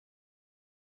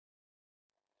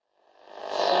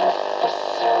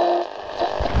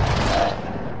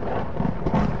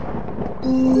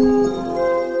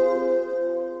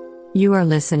You are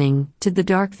listening to the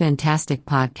Dark Fantastic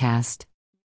Podcast.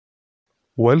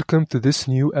 Welcome to this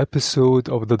new episode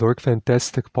of the Dark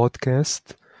Fantastic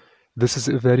Podcast. This is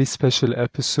a very special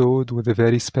episode with a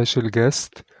very special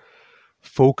guest,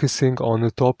 focusing on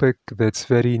a topic that's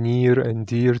very near and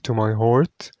dear to my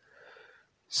heart.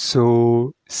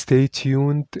 So stay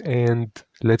tuned and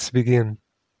let's begin.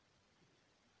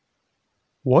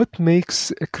 What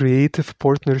makes a creative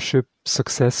partnership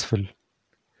successful?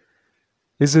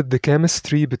 Is it the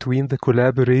chemistry between the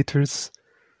collaborators,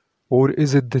 or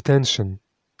is it the tension?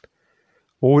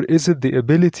 Or is it the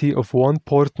ability of one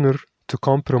partner to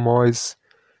compromise,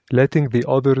 letting the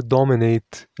other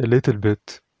dominate a little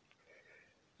bit?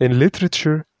 In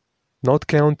literature, not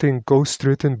counting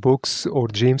ghost-written books or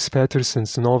James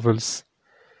Patterson's novels,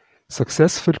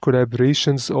 successful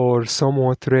collaborations are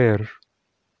somewhat rare.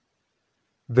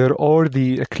 There are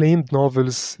the acclaimed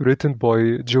novels written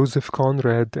by Joseph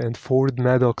Conrad and Ford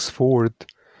Madox Ford,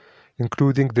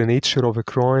 including The Nature of a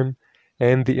Crime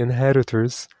and The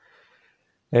Inheritors,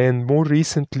 and more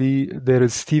recently there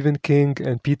is Stephen King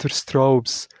and Peter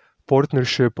Straub's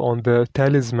partnership on The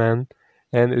Talisman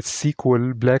and its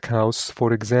sequel Black House,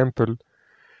 for example,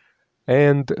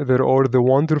 and there are the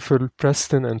wonderful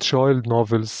Preston and Child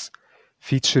novels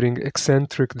featuring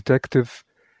eccentric detective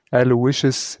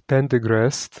Aloysius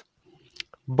Pendergrast,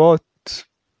 but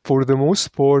for the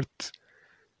most part,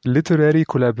 literary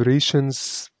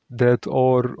collaborations that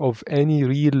are of any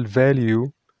real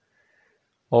value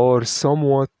are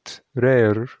somewhat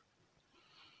rare.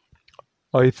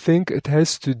 I think it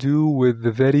has to do with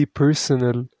the very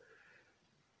personal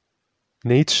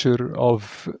nature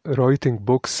of writing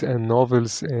books and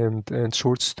novels and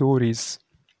short stories,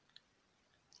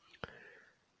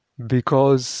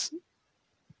 because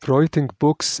writing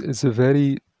books is a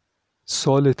very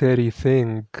solitary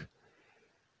thing.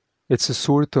 It's a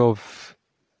sort of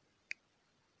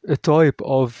a type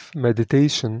of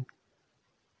meditation.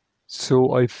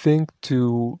 So I think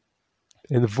to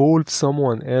involve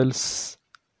someone else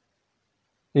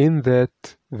in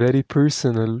that very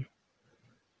personal,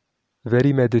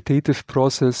 very meditative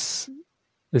process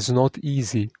is not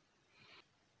easy.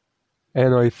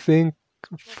 And I think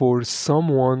for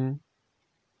someone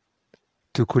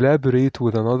to collaborate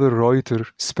with another writer,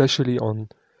 especially on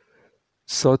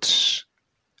such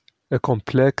a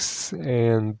complex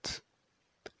and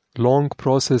long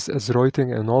process as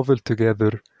writing a novel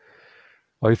together,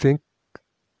 I think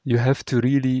you have to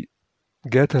really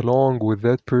get along with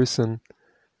that person,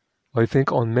 I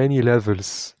think on many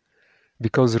levels,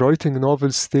 because writing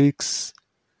novels takes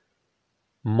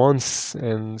months,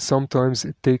 and sometimes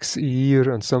it takes a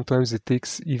year, and sometimes it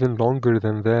takes even longer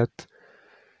than that.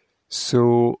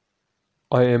 So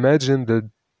I imagine that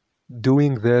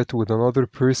doing that with another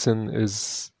person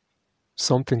is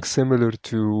something similar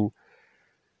to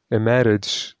a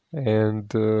marriage,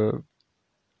 and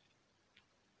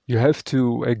you have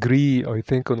to agree, I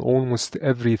think, on almost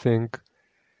everything,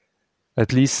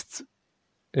 at least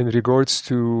in regards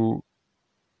to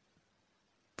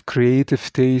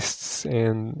creative tastes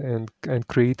and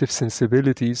creative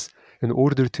sensibilities, in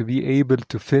order to be able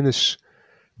to finish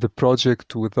the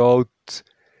project without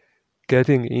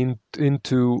getting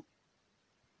into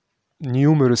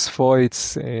numerous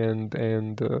fights and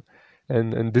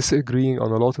disagreeing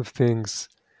on a lot of things.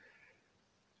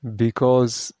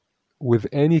 Because with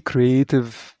any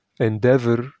creative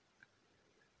endeavor,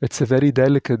 it's a very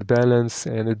delicate balance,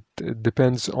 and it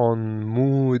depends on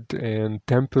mood and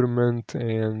temperament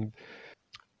and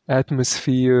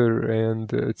atmosphere,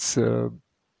 and it's a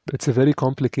very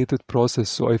complicated process.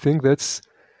 So I think that's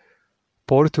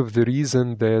part of the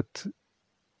reason that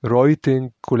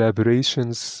writing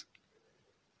collaborations,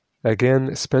 again,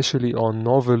 especially on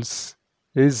novels,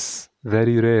 is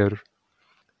very rare.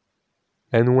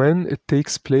 And when it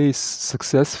takes place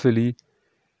successfully,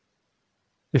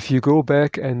 if you go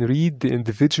back and read the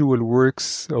individual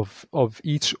works of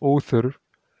each author,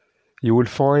 you will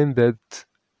find that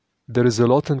there is a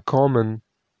lot in common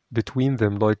between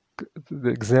them. Like the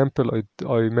example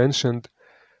I mentioned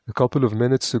a couple of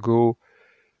minutes ago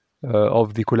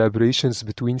of the collaborations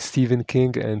between Stephen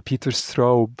King and Peter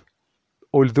Straub,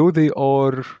 although they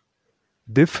are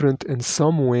different in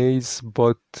some ways,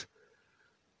 but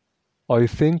I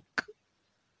think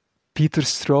Peter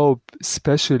Straub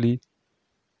especially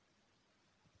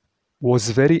was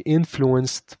very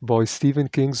influenced by Stephen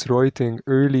King's writing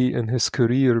early in his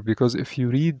career, because if you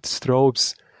read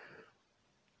Straub's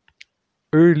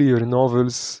earlier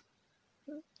novels,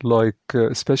 like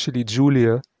especially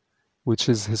Julia, which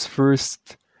is his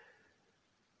first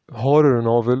horror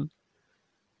novel,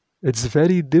 It's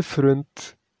very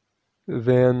different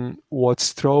than what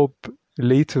Straub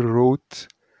later wrote,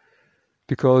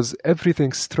 because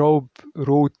everything Straub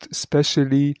wrote,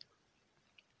 especially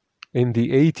in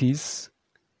the 80s,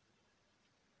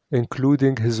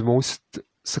 including his most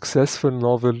successful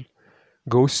novel,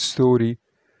 Ghost Story,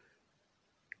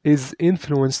 is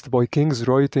influenced by King's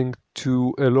writing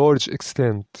to a large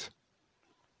extent.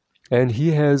 And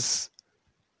he has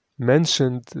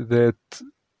mentioned that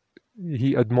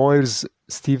he admires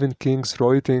Stephen King's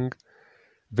writing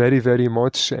very, very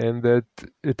much, and that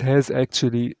it has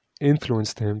actually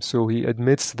influenced him. So he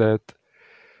admits that.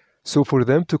 So for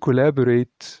them to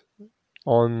collaborate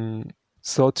on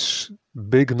such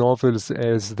big novels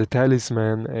as The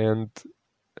Talisman and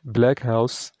Black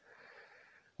House,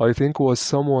 I think was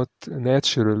somewhat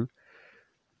natural.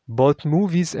 But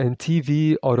movies and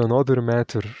TV are another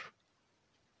matter.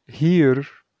 Here,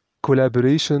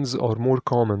 collaborations are more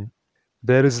common.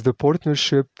 There is the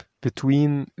partnership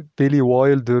between Billy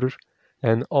Wilder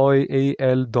and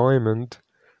I.A.L. Diamond,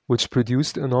 which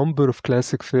produced a number of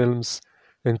classic films,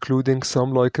 including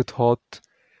Some Like It Hot,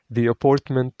 The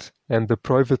Apartment, and The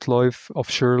Private Life of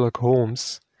Sherlock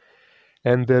Holmes.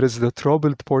 And there is the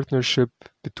troubled partnership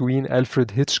between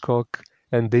Alfred Hitchcock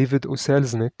and David O.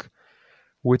 Selznick,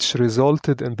 which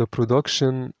resulted in the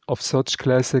production of such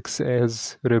classics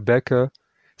as Rebecca,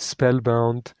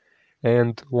 Spellbound,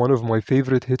 and one of my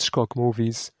favorite Hitchcock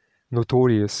movies,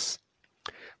 Notorious.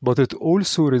 But it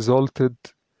also resulted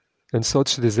in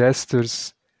such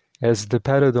disasters as The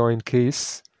Paradine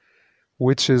Case,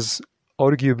 which is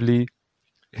arguably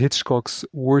Hitchcock's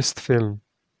worst film.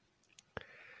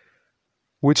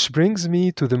 Which brings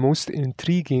me to the most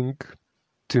intriguing,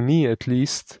 to me at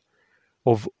least,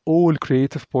 of all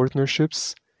creative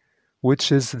partnerships,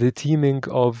 which is the teaming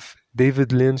of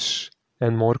David Lynch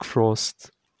and Mark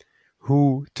Frost,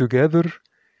 who together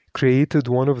created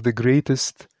one of the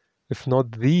greatest, if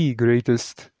not the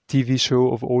greatest, TV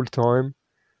show of all time,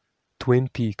 Twin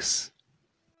Peaks.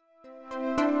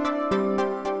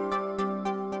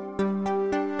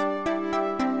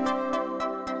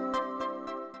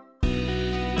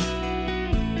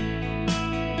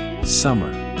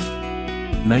 Summer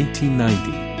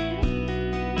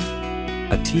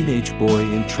 1990. A teenage boy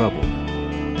in trouble.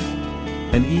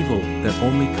 An evil that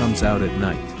only comes out at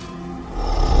night.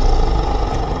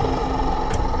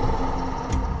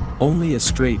 Only a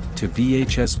straight-to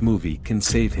VHS movie can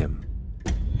save him.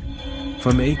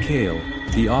 From A. Kale,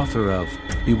 the author of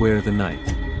Beware the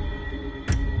Night.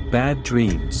 Bad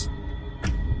Dreams.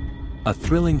 A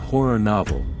thrilling horror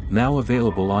novel, now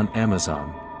available on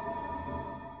Amazon.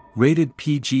 Rated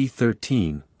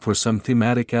PG-13, for some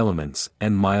thematic elements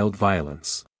and mild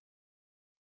violence.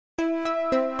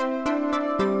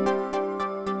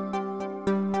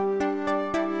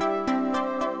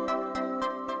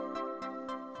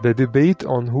 The debate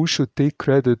on who should take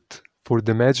credit for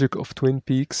the magic of Twin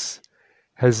Peaks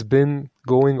has been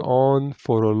going on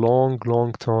for a long,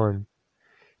 long time.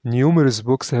 Numerous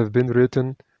books have been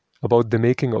written about the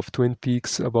making of Twin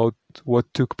Peaks, about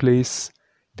what took place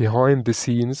behind the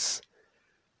scenes,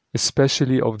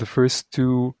 especially of the first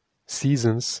 2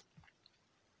 seasons.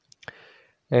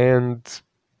 And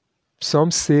some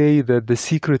say that the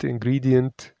secret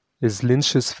ingredient is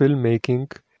Lynch's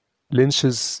filmmaking,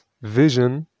 Lynch's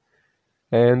vision,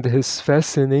 and his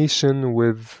fascination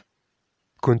with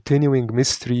continuing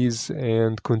mysteries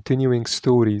and continuing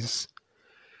stories.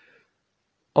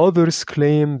 Others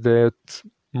claim that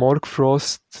Mark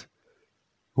Frost,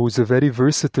 who's a very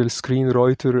versatile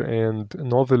screenwriter and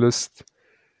novelist,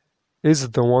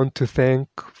 is the one to thank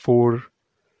for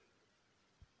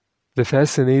the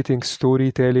fascinating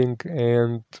storytelling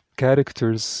and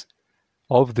characters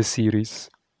of the series.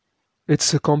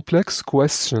 It's a complex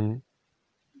question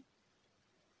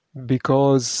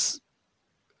because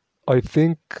I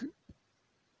think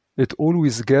it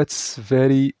always gets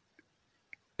very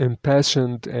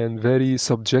impassioned and very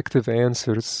subjective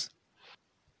answers.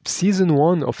 Season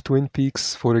 1 of Twin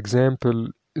Peaks, for example,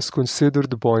 is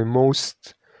considered by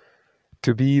most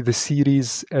to be the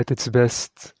series at its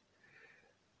best.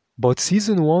 But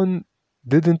Season 1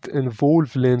 didn't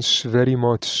involve Lynch very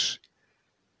much.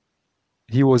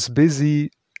 He was busy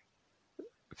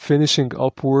finishing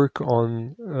up work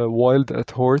on Wild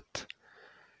at Heart,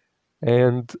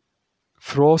 and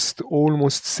Frost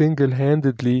almost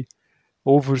single-handedly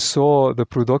oversaw the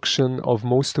production of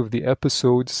most of the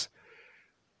episodes,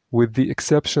 with the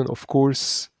exception, of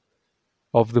course,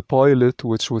 of the pilot,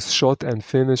 which was shot and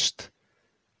finished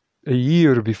a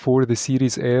year before the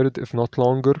series aired, if not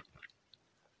longer.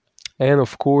 And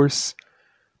of course,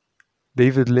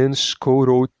 David Lynch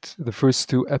co-wrote the first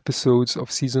 2 episodes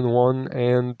of season 1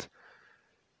 and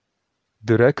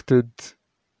directed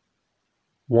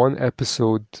 1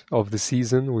 episode of the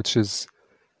season, which is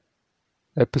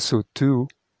episode 2.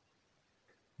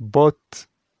 But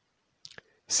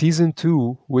season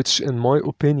 2, which in my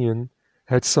opinion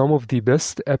had some of the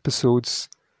best episodes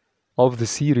of the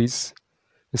series,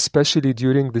 especially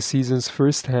during the season's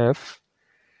first half,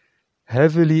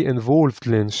 heavily involved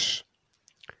Lynch.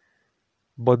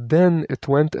 But then it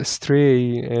went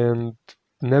astray and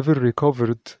never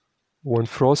recovered when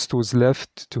Frost was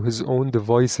left to his own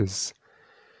devices.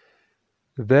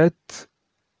 That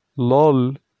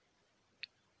lull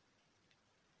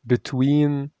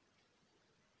between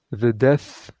the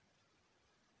death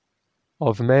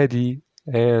of Maddie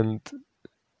and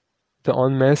the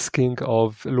unmasking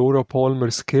of Laura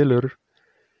Palmer's killer,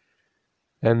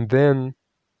 and then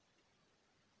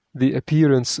the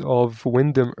appearance of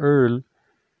Wyndham Earle,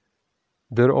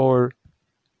 there are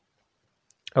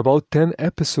about 10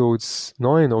 episodes,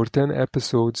 9 or 10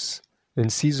 episodes in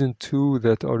season 2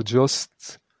 that are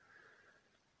just,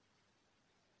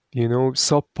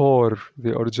 subpar.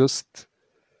 They are just,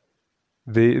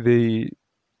 the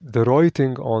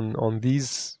writing on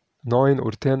these 9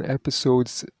 or 10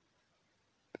 episodes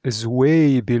is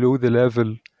way below the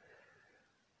level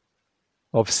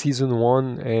of season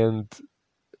 1 and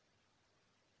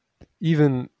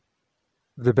even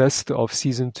the best of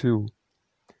season 2.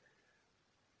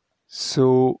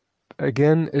 So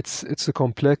again, it's a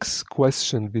complex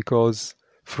question because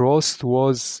Frost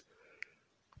was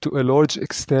to a large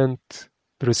extent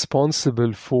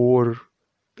responsible for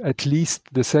at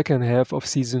least the second half of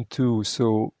season 2.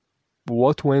 So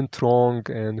what went wrong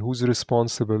and who's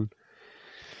responsible?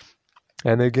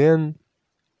 And again,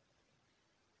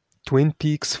 Twin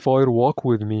Peaks Fire Walk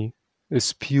With Me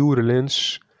is pure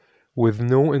Lynch with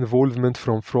no involvement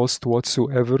from Frost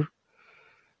whatsoever.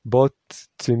 But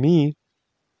to me,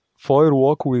 Fire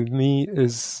Walk With Me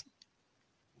is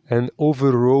an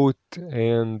overwrought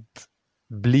and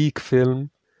bleak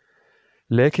film,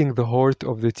 lacking the heart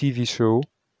of the TV show,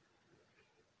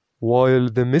 while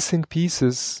The Missing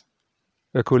Pieces,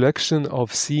 a collection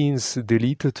of scenes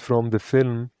deleted from the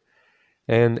film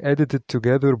and edited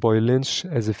together by Lynch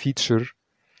as a feature,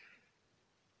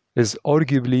 is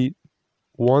arguably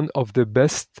one of the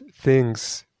best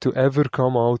things to ever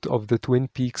come out of the Twin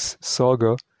Peaks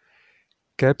saga,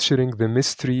 capturing the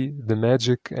mystery, the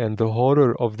magic, and the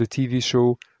horror of the TV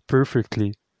show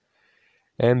perfectly.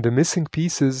 And The Missing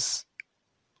Pieces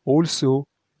also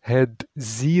had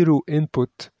zero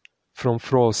input from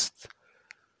Frost.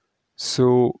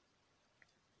 So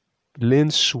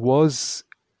Lynch was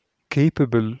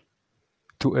capable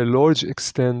to a large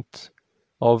extent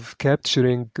of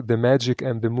capturing the magic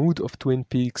and the mood of Twin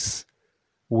Peaks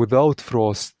without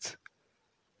Frost.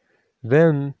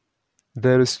 Then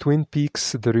there is Twin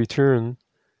Peaks The Return,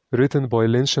 written by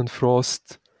Lynch and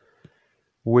Frost,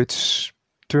 which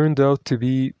turned out to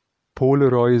be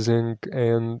polarizing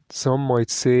and some might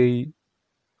say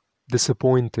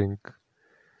disappointing.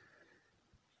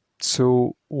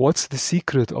 So what's the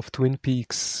secret of Twin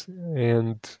Peaks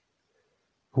and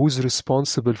who's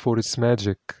responsible for its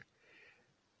magic?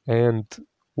 And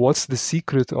what's the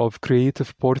secret of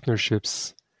creative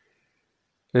partnerships?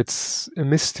 It's a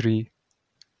mystery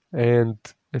and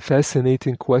a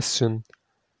fascinating question,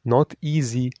 not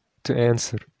easy to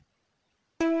answer.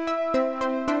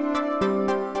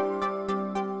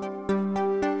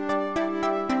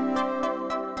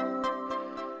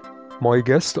 My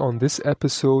guest on this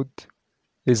episode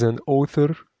is an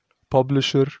author,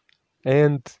 publisher,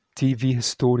 and TV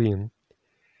historian.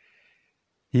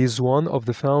 He is one of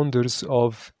the founders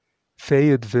of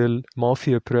Fayetteville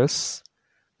Mafia Press,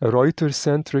 a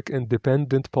writer-centric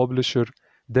independent publisher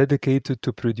dedicated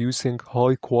to producing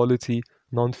high-quality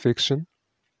nonfiction.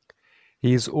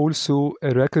 He is also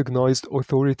a recognized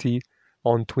authority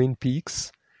on Twin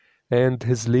Peaks, and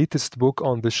his latest book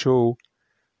on the show,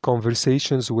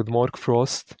 Conversations with Mark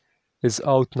Frost, is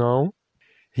out now.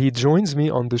 He joins me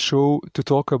on the show to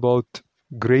talk about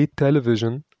great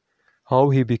television, how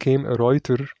he became a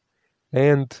writer,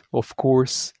 and, of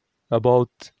course, about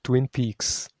Twin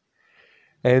Peaks.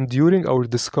 And during our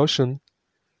discussion,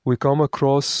 we come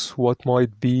across what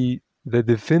might be the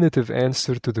definitive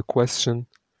answer to the question,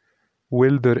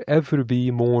 will there ever be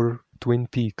more Twin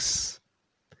Peaks?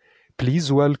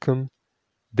 Please welcome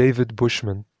David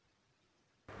Bushman.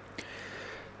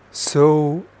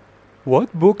 So,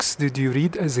 what books did you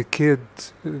read as a kid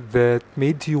that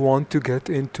made you want to get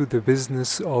into the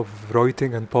business of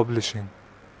writing and publishing?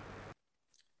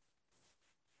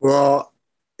 Well,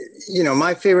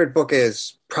 my favorite book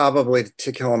is probably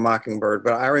To Kill a Mockingbird,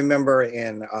 but I remember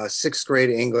in sixth grade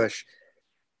English,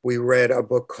 we read a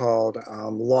book called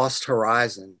Lost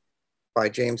Horizon by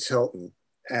James Hilton.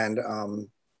 And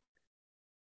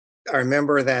I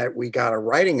remember that we got a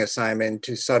writing assignment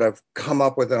to sort of come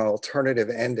up with an alternative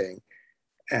ending.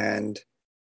 And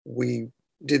we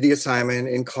did the assignment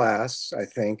in class, I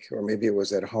think, or maybe it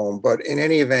was at home. But in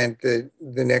any event, the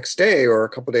next day or a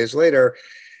couple of days later,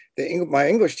 my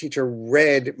English teacher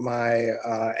read my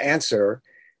answer.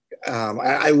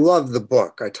 I loved the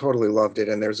book. I totally loved it.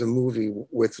 And there's a movie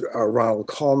with Ronald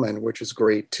Colman, which is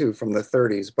great too, from the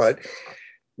 30s. But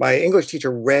my English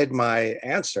teacher read my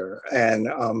answer, and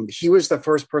he was the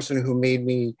first person who made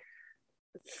me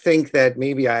think that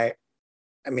maybe I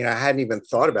hadn't even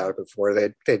thought about it before,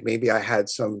 that maybe I had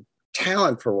some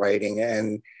talent for writing.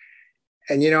 And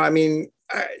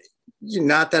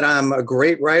not that I'm a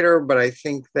great writer, but I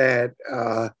think that,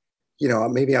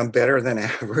 maybe I'm better than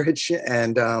average.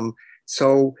 And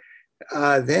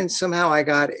then somehow I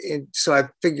got in. So I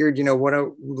figured,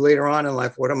 later on in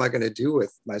life, what am I going to do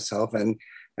with myself? And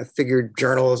I figured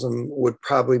journalism would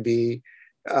probably be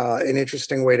an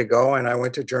interesting way to go. And I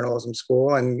went to journalism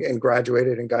school and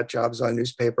graduated and got jobs on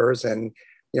newspapers. And,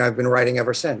 I've been writing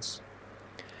ever since.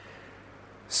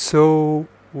 So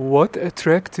what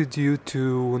attracted you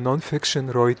to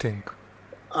nonfiction writing?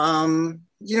 I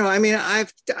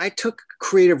took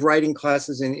creative writing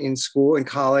classes in school and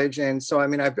college. And so,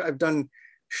 I've done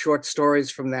short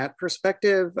stories from that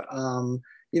perspective.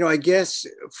 I guess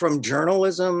from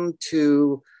journalism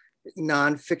to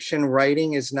nonfiction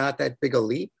writing is not that big a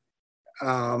leap.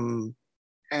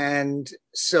 And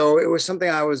so it was something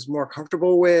I was more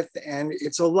comfortable with, and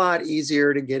it's a lot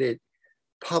easier to get it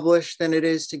published than it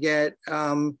is to get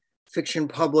fiction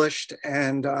published.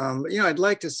 And, I'd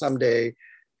like to someday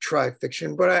try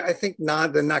fiction, but I think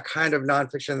the kind of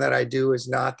nonfiction that I do is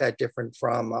not that different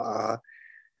from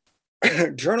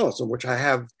journalism, which I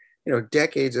have,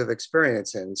 decades of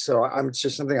experience in. So it's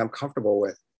just something I'm comfortable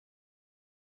with.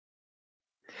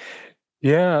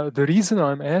 Yeah, the reason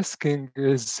I'm asking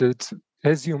is that,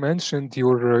 as you mentioned,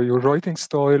 your writing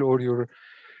style or your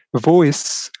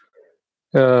voice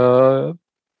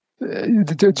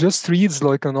it just reads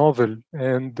like a novel,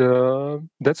 and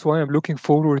that's why I'm looking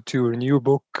forward to your new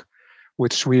book,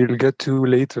 which we'll get to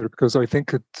later, because I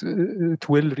think it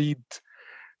will read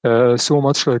so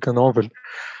much like a novel.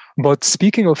 But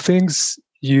speaking of things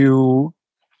you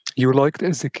liked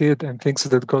as a kid and things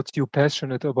that got you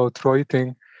passionate about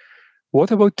writing, what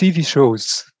about TV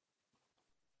shows?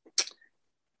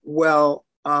 Well,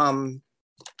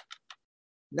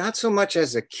 not so much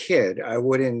as a kid. I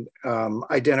wouldn't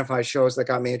identify shows that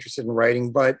got me interested in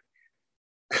writing, but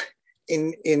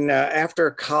in after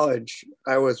college,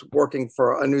 I was working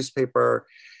for a newspaper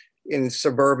in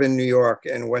suburban New York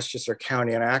in Westchester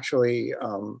County, and I actually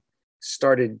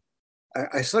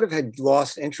I sort of had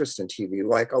lost interest in TV,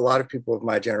 like a lot of people of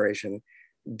my generation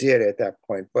did at that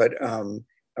point. But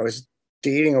I was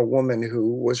dating a woman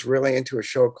who was really into a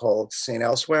show called St.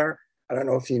 Elsewhere. I don't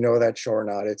know if you know that show or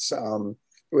not. It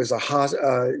was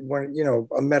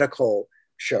a medical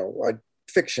show, a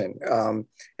fiction,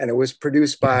 and it was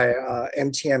produced by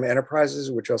MTM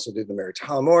Enterprises, which also did the Mary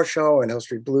Tyler Moore Show and Hill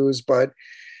Street Blues. But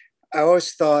I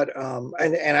always thought,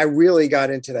 and I really got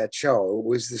into that show. It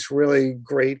was this really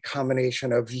great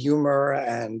combination of humor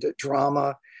and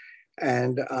drama,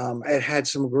 and it had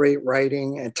some great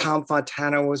writing. And Tom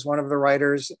Fontana was one of the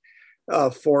writers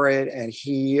for it, and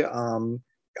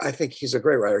I think he's a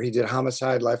great writer. He did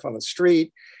Homicide: Life on the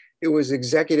Street. It was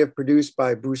executive produced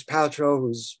by Bruce Paltrow,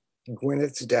 who's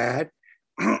Gwyneth's dad.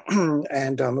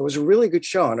 And it was a really good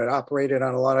show, and it operated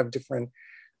on a lot of different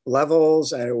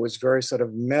levels, and it was very sort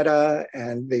of meta,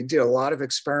 and they did a lot of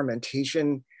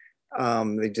experimentation.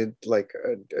 They did like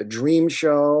a dream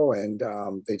show, and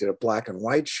they did a black and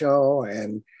white show.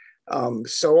 And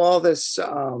so all this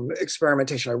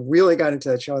experimentation, I really got into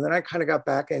that show. And then I kind of got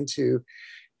back into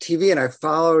TV, and I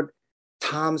followed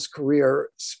Tom's career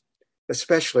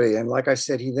especially. And like I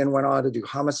said, he then went on to do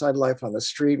Homicide: Life on the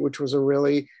Street, which was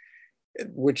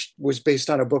based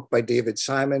on a book by David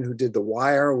Simon, who did The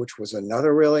Wire, which was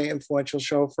another really influential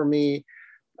show for me.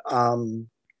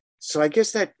 So I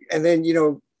guess that, and then,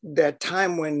 that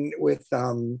time when with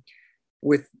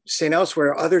St.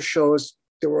 Elsewhere, other shows,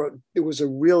 it was a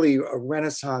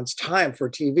renaissance time for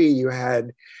TV. You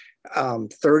had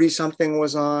 30 something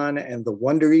was on, and The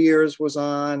Wonder Years was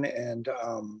on, and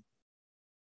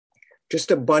just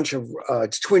a bunch of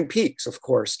Twin Peaks, of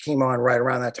course, came on right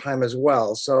around that time as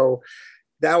well. So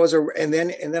that was and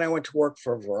then I went to work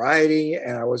for Variety,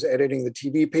 and I was editing the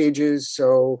TV pages.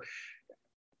 So,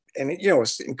 it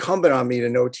was incumbent on me to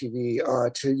know TV,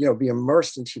 to be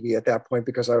immersed in TV at that point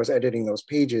because I was editing those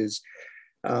pages,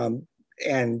 and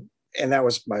that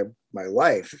was my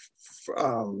life.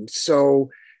 So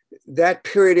that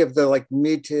period of the like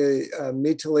mid to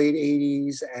late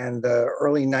 80s and the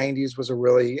early 90s was a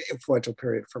really influential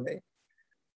period for me.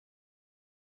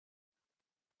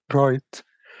 Right.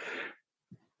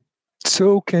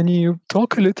 So can you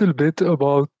talk a little bit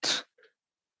about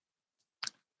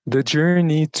the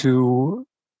journey to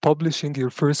publishing your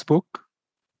first book?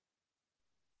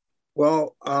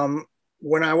 Well,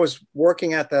 when I was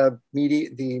working at the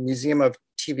Museum of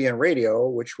TV and Radio,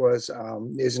 which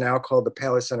is now called the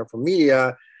Paley Center for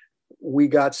Media, we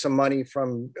got some money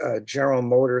from General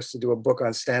Motors to do a book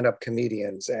on stand-up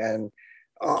comedians and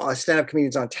stand-up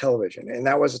comedians on television. And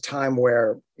that was a time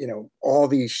where, all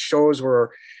these shows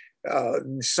were,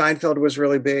 Seinfeld was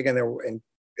really big, and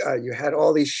you had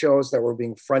all these shows that were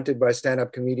being fronted by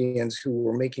stand-up comedians who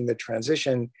were making the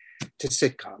transition to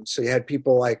sitcoms. So you had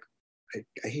people like,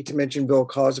 I hate to mention Bill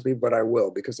Cosby, but I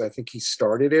will, because I think he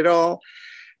started it all.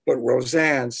 But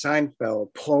Roseanne,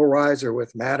 Seinfeld, Paul Reiser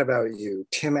with Mad About You,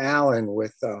 Tim Allen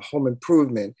with Home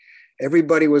Improvement.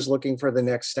 Everybody was looking for the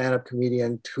next stand-up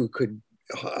comedian who could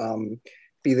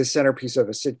be the centerpiece of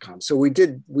a sitcom. So we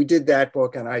did that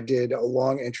book, and I did a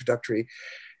long introductory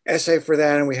essay for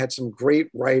that, and we had some great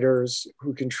writers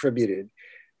who contributed.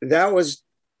 That was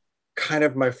kind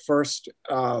of my first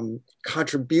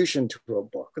contribution to a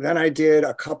book. Then I did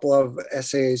a couple of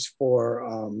essays for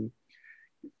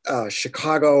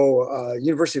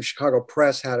University of Chicago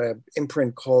Press had an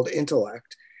imprint called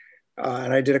Intellect.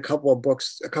 And I did a couple of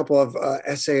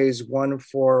essays, one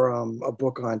for a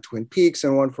book on Twin Peaks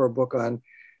and one for a book on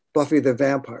Buffy the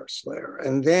Vampire Slayer.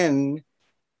 And then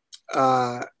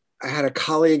I had a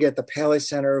colleague at the Paley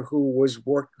Center who was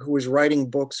writing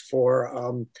books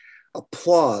for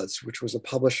Applause, which was a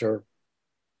publisher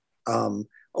owned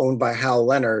by Hal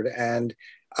Leonard. And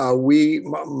my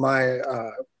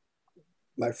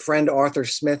friend Arthur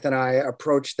Smith and I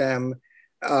approached them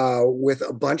with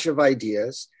a bunch of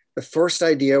ideas. The first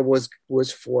idea was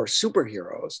for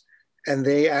superheroes, and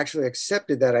they actually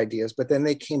accepted that ideas. But then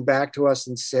they came back to us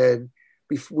and said,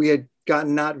 we had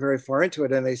gotten not very far into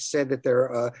it, and they said that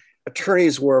their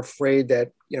attorneys were afraid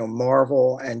that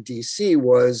Marvel and DC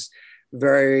was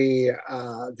very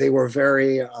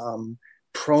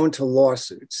prone to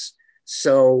lawsuits.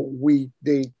 So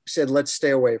they said, let's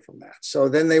stay away from that. So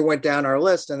then they went down our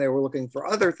list, and they were looking for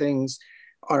other things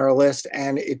on our list.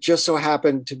 And it just so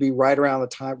happened to be right around the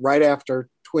time, right after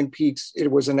Twin Peaks,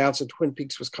 it was announced that Twin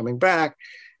Peaks was coming back,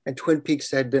 and Twin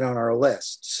Peaks had been on our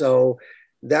list. So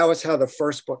that was how the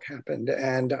first book happened.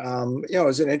 And, it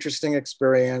was an interesting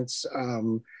experience.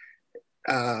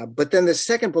 But then the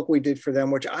second book we did for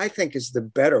them, which I think is the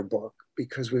better book,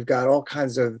 because we've got all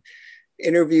kinds of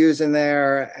interviews in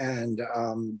there, and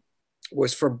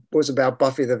was about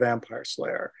Buffy the Vampire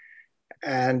Slayer.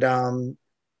 And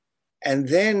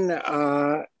then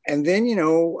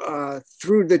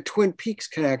through the Twin Peaks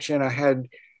connection, I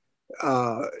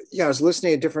was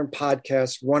listening to different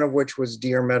podcasts, one of which was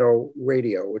Deer Meadow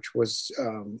Radio, which was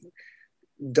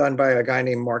done by a guy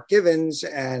named Mark Givens.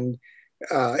 And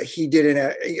he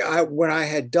did when I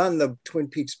had done the Twin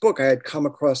Peaks book, I had come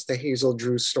across the Hazel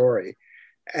Drew story.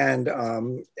 And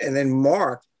then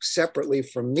Mark, separately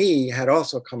from me, had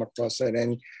also come across it.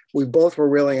 And we both were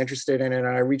really interested in it. And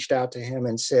I reached out to him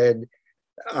and said,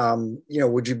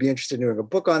 would you be interested in doing a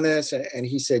book on this? And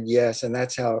he said yes. And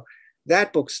that's how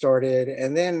that book started.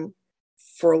 And then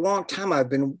for a long time, I've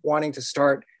been wanting to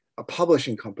start a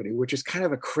publishing company, which is kind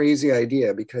of a crazy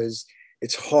idea because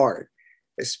it's hard.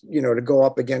 It's, to go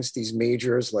up against these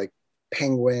majors like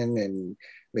Penguin and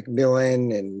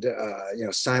Macmillan and,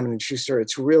 Simon and Schuster.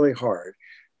 It's really hard.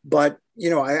 But,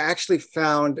 I actually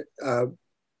found, I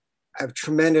have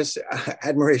tremendous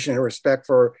admiration and respect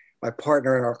for my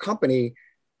partner in our company,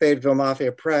 Fayetteville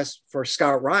Mafia Press, for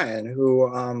Scott Ryan,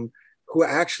 who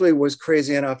actually was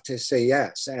crazy enough to say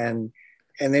yes. And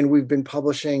then we've been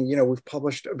publishing, we've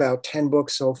published about 10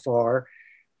 books so far.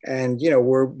 And,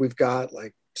 we've got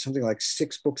something like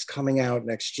 6 books coming out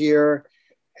next year.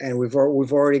 And we've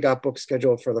already got books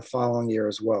scheduled for the following year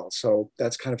as well. So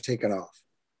that's kind of taken off.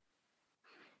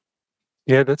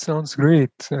 Yeah, that sounds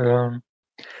great. I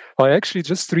actually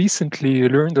just recently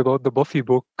learned about the Buffy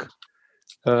book,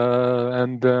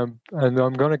 and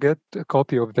I'm gonna get a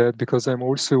copy of that because I'm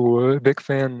also a big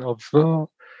fan of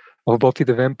Buffy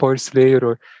the Vampire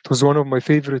Slayer. It was one of my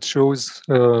favorite shows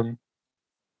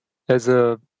as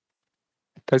a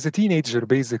teenager,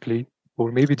 basically,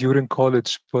 or maybe during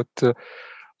college. But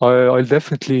I'll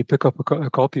definitely pick up a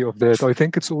copy of that. I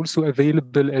think it's also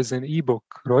available as an ebook,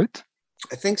 right?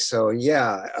 I think so.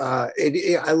 Yeah.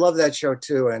 I love that show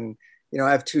too. And,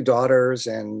 I have two daughters,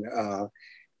 and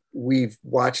we've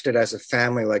watched it as a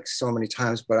family like so many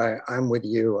times, but I'm with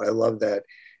you. I love that.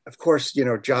 Of course,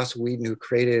 Joss Whedon, who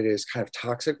created it, is kind of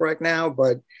toxic right now,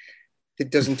 but it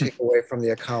doesn't take away from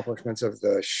the accomplishments of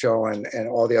the show and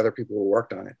all the other people who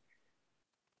worked on it.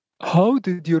 How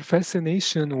did your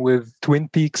fascination with Twin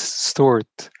Peaks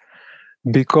start?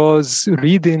 Because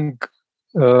reading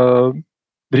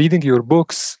your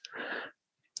books,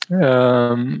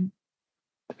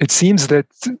 it seems that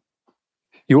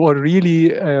you are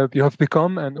really you have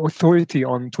become an authority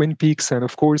on Twin Peaks, and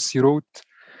of course you wrote,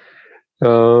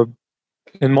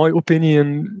 in my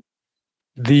opinion,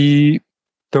 the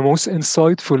most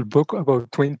insightful book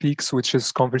about Twin Peaks, which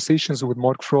is Conversations with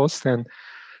Mark Frost, and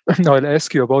I'll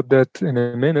ask you about that in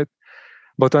a minute.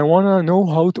 But I want to know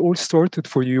how it all started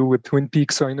for you with Twin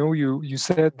Peaks. I know you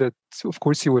said that, of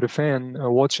course, you were a fan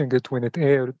watching it when it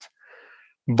aired.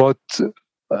 But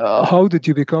how did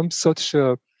you become such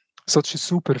a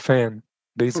super fan,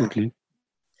 basically?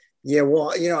 Yeah,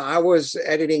 well, I was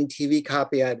editing TV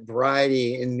copy at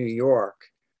Variety in New York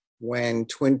when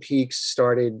Twin Peaks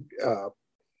started.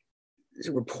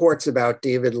 Reports about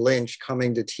David Lynch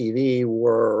coming to TV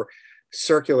were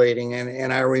circulating,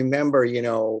 and I remember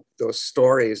those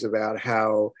stories about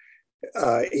how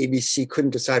ABC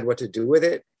couldn't decide what to do with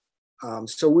it,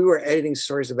 so we were editing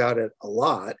stories about it a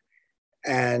lot,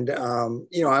 and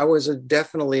I was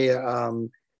definitely a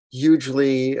huge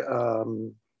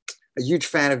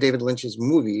fan of David Lynch's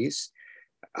movies,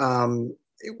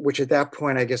 which at that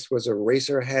point I guess was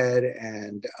Eraserhead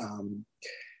and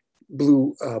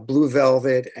Blue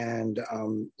Velvet and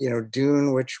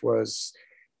Dune, which was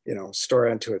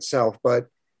story unto itself. But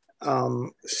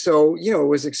so it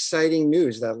was exciting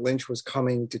news that Lynch was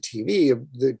coming to TV,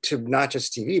 to not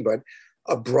just TV but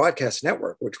a broadcast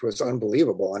network, which was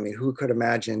unbelievable. I mean, who could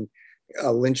imagine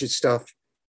Lynch's stuff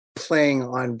playing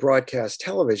on broadcast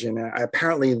television?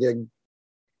 Apparently, the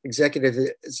executives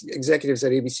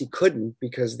at ABC couldn't,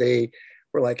 because they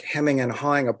were like hemming and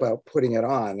hawing about putting it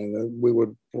on, and we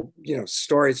would,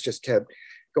 stories just kept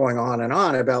going on and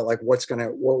on about like what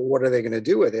are they going to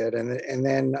do with it, and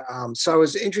then so I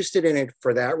was interested in it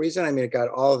for that reason. I mean, it got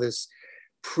all this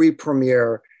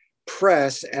pre-premiere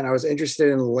press, and I was interested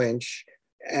in Lynch,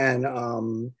 and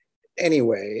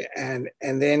anyway, and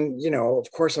then of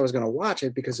course I was going to watch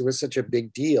it because it was such a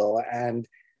big deal, and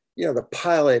the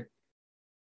pilot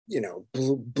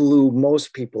blew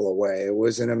most people away. It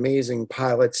was an amazing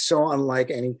pilot, so unlike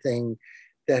anything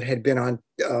that had been on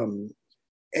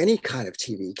any kind of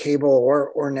TV, cable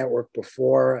or network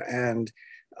before. And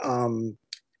I'm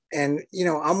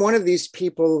one of these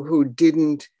people who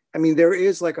didn't. I mean, there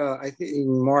is like I think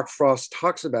Mark Frost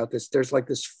talks about this. There's like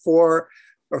this 4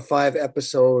 or 5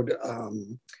 episode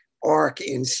arc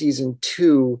in season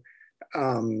 2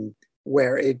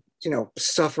 where it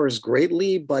suffers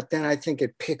greatly, but then I think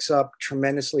it picks up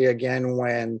tremendously again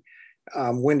when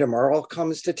Wyndham Earl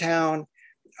comes to town.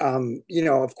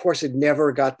 Of course, it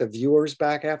never got the viewers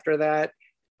back after that.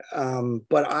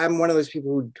 But I'm one of those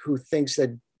people who thinks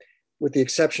that, with the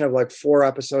exception of like 4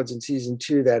 episodes in season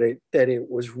 2, that it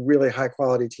was really high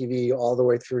quality TV all the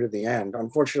way through to the end.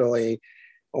 Unfortunately,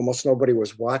 almost nobody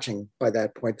was watching by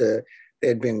that point. They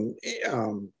had been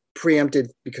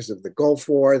preempted because of the Gulf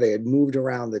War. They had moved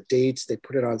around the dates. They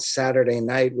put it on Saturday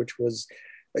night, which was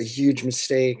a huge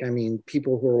mistake. I mean,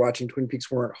 people who were watching Twin Peaks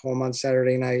weren't home on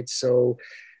Saturday night. So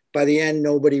by the end,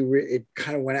 it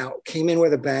kind of came in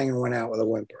with a bang and went out with a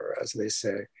whimper, as they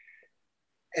say.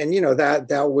 And,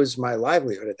 that was my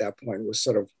livelihood at that point, was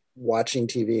sort of watching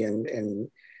TV and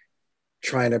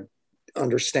trying to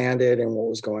understand it and what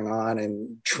was going on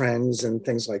and trends and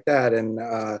things like that.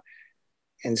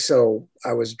 And so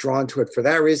I was drawn to it for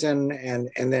that reason, and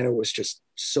then it was just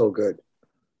so good.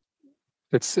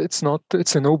 It's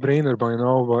a no-brainer by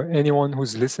now. But anyone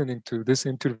who's listening to this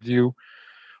interview,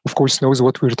 of course, knows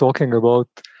what we're talking about.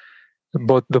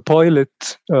 But the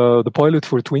pilot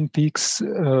for Twin Peaks,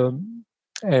 and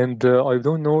I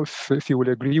don't know if you will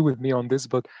agree with me on this,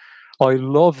 but I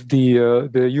love the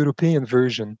European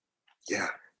version. Yeah.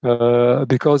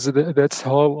 Because that's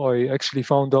how I actually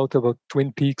found out about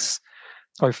Twin Peaks.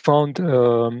 I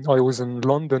was in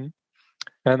London,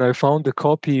 and I found a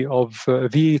copy of a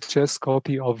VHS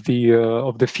copy of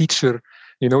the feature.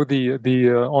 On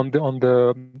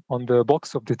the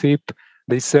box of the tape,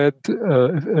 they said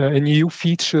a new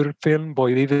feature film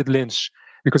by David Lynch,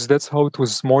 because that's how it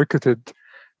was marketed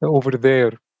over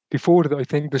there before I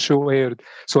think the show aired.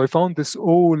 So I found this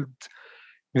old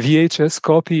VHS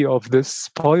copy of this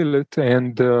pilot,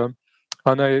 and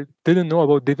I didn't know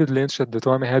about David Lynch at the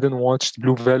time. I hadn't watched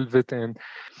Blue Velvet, and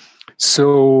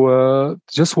so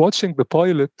just watching the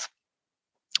pilot,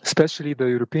 especially the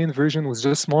European version, was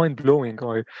just mind-blowing.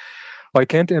 I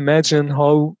can't imagine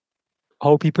how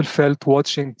people felt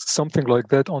watching something like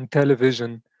that on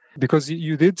television, because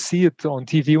you did see it on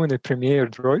TV when it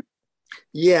premiered, right?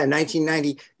 Yeah,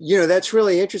 1990. That's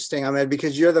really interesting, Ahmed,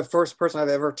 because you're the first person I've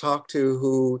ever talked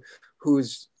to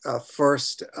whose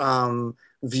first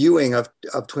viewing of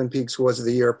Twin Peaks was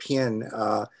the European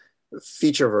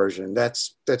feature version.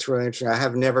 That's really interesting. I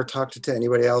have never talked to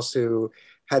anybody else who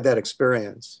had that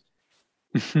experience.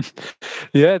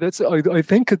 Yeah, I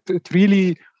think it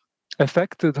really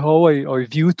affected how I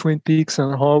view Twin Peaks,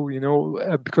 and how,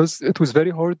 because it was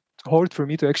very hard for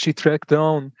me to actually track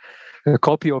down a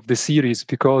copy of the series,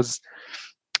 because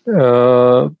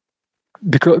I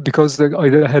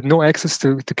had no access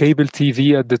to cable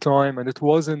TV at the time, and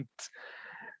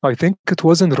I think it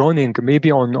wasn't running,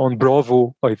 maybe on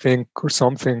Bravo, I think, or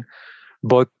something.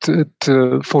 But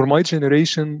for my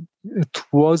generation, it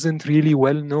wasn't really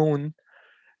well known,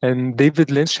 and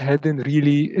David Lynch hadn't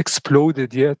really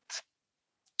exploded yet,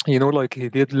 like he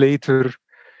did later.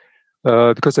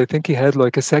 Because I think he had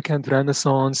like a second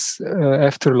renaissance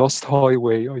after Lost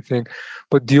Highway, I think.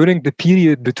 But during the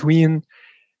period between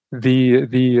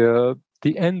the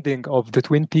ending of the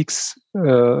Twin Peaks,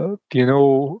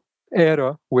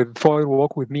 era with Fire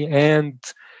Walk with Me and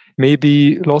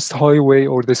maybe Lost Highway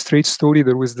or The Straight Story,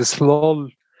 there was this lull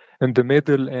in the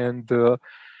middle, and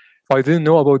I didn't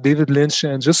know about David Lynch.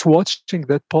 And just watching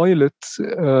that pilot,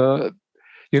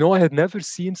 I had never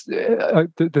seen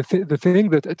the thing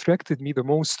that attracted me the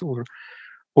most,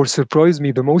 or surprised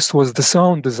me the most, was the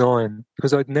sound design,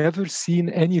 because I'd never seen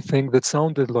anything that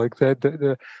sounded like that.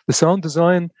 The sound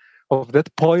design of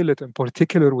that pilot in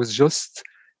particular was just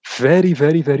very,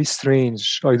 very, very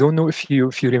strange. I don't know if you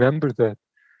remember that.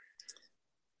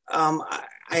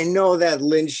 I know that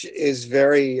Lynch is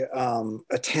very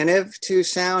attentive to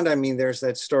sound. I mean, there's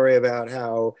that story about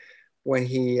how when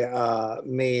he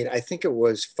made, I think it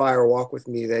was Fire Walk with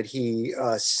Me, that he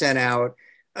sent out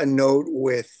a note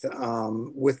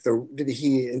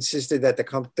he insisted that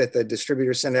the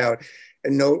distributor send out a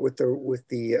note with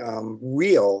the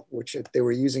reel, which they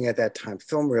were using at that time,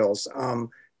 film reels,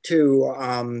 to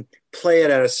play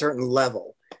it at a certain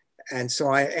level. And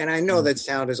so I know that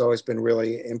sound has always been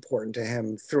really important to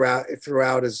him throughout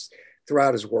his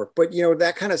work. But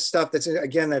that kind of stuff, that's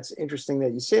interesting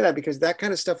that you say that, because that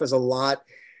kind of stuff is a lot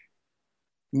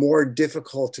more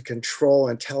difficult to control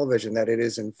in television than it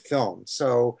is in film.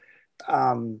 So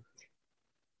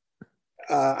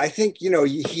I think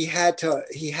he had to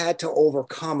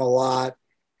overcome a lot.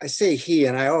 I say he,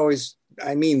 and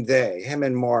I mean they, him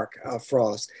and Mark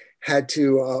Frost, had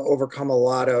to overcome a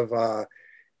lot of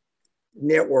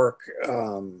network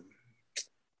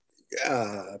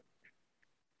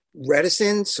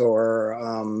reticence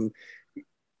or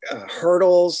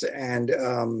hurdles, and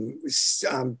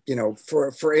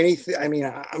for anything. I mean,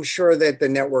 I'm sure that the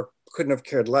network couldn't have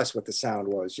cared less what the sound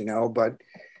was, but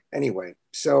anyway.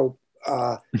 So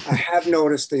I have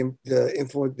noticed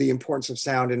the importance of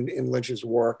sound in Lynch's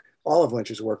work, all of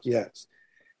Lynch's work. Yes.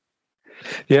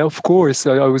 Yeah, of course.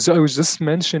 I was just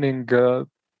mentioning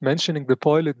the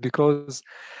pilot because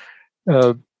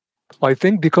I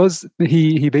think because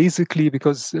he basically,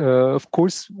 because of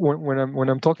course when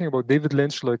I'm talking about David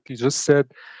Lynch, like you just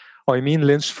said, I mean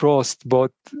Lynch Frost,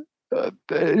 but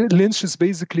Lynch is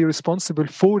basically responsible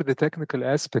for the technical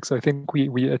aspects. I think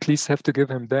we at least have to give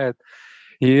him that.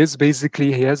 He has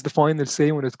the final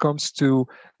say when it comes to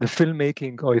the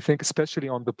filmmaking, I think, especially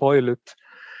on the pilot.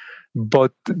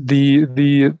 But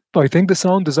I think the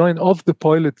sound design of the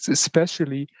pilots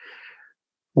especially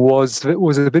was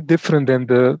a bit different than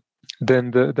the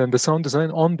sound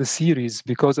design on the series,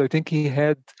 because I think he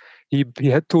had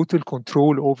total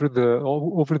control over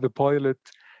the pilot,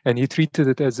 and he treated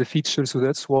it as a feature, so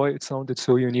that's why it sounded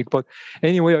so unique. But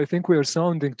anyway, I think we are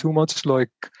sounding too much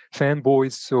like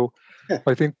fanboys, so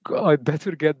I think I'd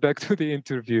better get back to the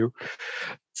interview.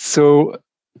 So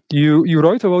you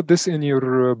write about this in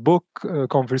your book,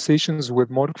 Conversations with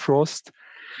Mark Frost,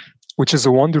 which is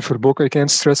a wonderful book. I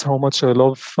can't stress how much I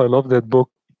love that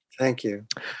book. Thank you.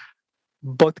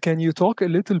 But can you talk a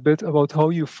little bit about how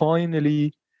you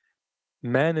finally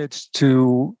managed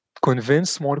to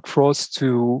convince Mark Frost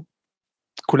to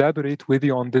collaborate with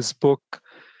you on this book?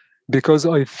 Because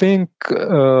I think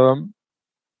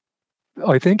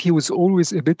he was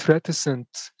always a bit reticent,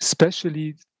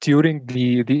 especially during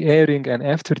the airing and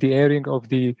after the airing of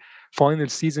the final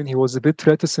season. He was a bit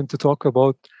reticent to talk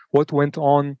about what went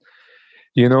on,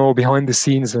 behind the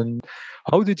scenes, and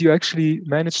how did you actually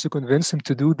manage to convince him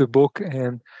to do the book,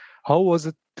 and how was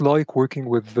it like working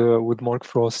with Mark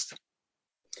Frost?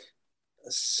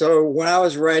 So when I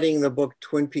was writing the book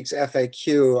Twin Peaks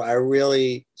FAQ, I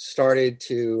really started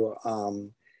to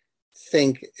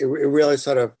think, it really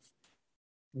sort of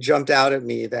jumped out at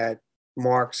me that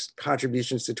Mark's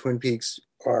contributions to Twin Peaks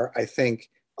are, I think,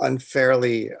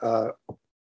 unfairly, I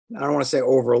don't want to say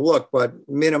overlooked, but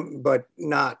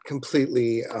not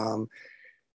completely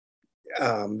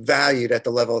valued at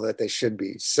the level that they should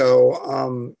be.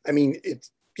 So, I mean, it's,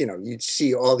 you'd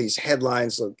see all these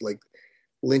headlines like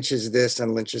Lynch is this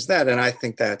and Lynch is that, and I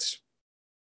think that's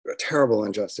a terrible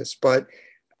injustice. But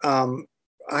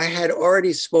I had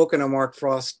already spoken to Mark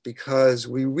Frost because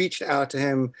we reached out to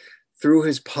him through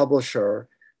his publisher.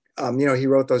 He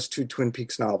wrote those 2 Twin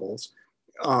Peaks novels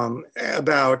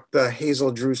about the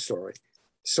Hazel Drew story.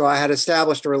 So I had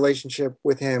established a relationship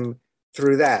with him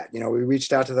through that. We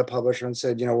reached out to the publisher and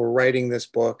said, we're writing this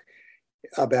book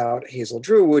about Hazel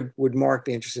Drew. Would Mark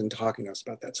be interested in talking to us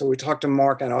about that? So we talked to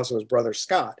Mark and also his brother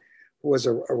Scott, who was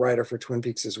a writer for Twin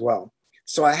Peaks as well.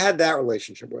 So I had that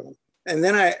relationship with him. And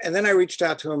then I reached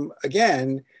out to him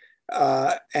again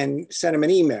and sent him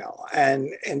an email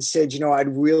and said,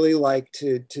 I'd really like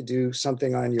to do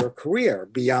something on your career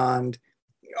beyond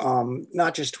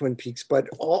not just Twin Peaks, but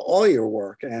all your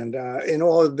work and in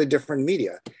all of the different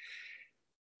media.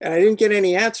 And I didn't get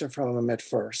any answer from him at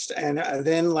first. And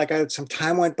then some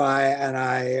time went by and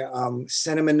I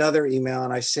sent him another email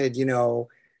and I said,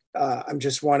 I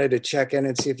just wanted to check in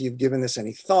and see if you've given this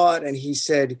any thought. And he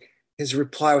said, his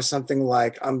reply was something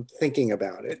like, I'm thinking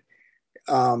about it.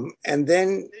 And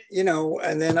then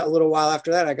a little while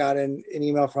after that, I got an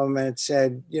email from him and it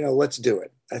said, let's do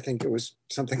it. I think it was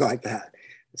something like that.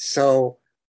 So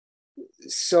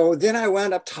then I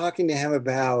wound up talking to him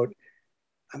about,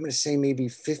 I'm going to say maybe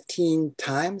 15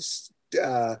 times,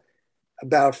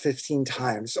 about 15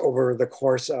 times over the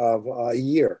course of a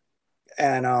year.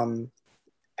 And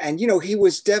he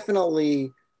was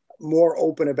definitely more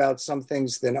open about some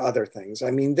things than other things. I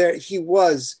mean,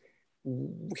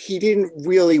 he didn't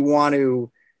really want to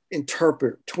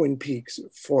interpret Twin Peaks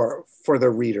for the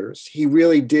readers. He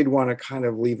really did want to kind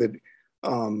of leave it.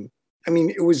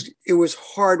 It was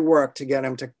hard work to get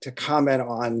him to comment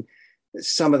on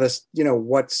some of this,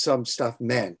 what some stuff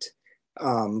meant,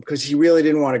 because he really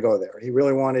didn't want to go there. He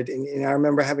really wanted, and I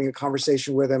remember having a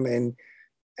conversation with him and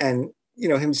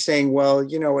him saying, well,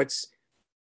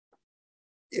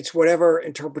 it's whatever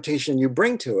interpretation you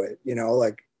bring to it,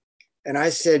 and I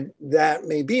said, that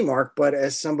may be, Mark, but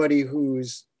as somebody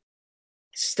who's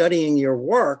studying your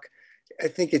work, I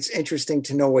think it's interesting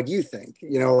to know what you think,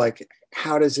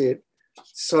 how does it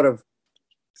sort of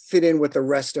fit in with the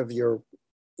rest of your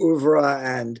oeuvre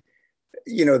and,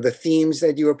 the themes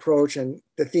that you approach and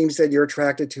the themes that you're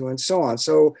attracted to and so on.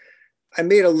 So I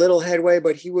made a little headway,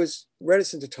 but he was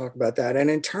reticent to talk about that. And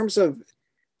in terms of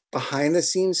behind the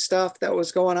scenes stuff that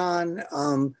was going on,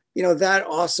 that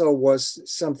also was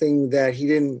something that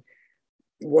he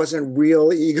wasn't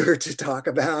real eager to talk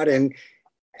about. And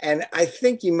I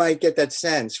think you might get that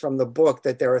sense from the book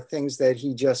that there are things that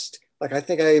he just, I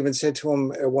think I even said to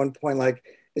him at one point,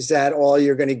 is that all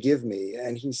you're going to give me?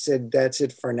 And he said, that's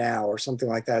it for now, or something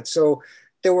like that. So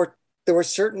there were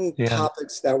certain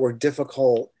topics that were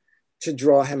difficult to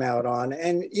draw him out on.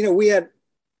 And, we had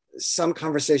some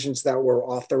conversations that were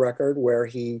off the record where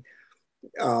he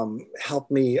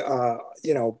helped me,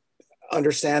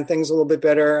 understand things a little bit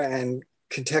better and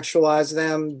contextualize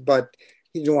them, but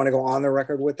he didn't want to go on the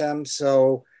record with them.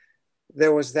 So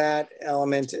there was that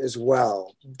element as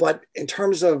well. But in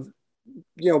terms of,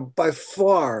 by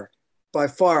far,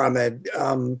 Ahmed,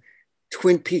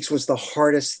 Twin Peaks was the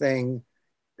hardest thing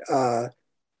to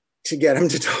get him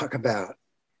to talk about.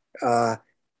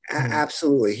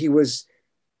 Absolutely. He was,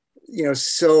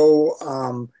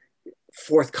 so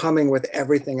forthcoming with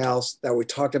everything else that we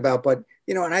talked about. But,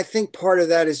 and I think part of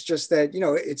that is just that,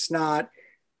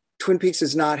 Twin Peaks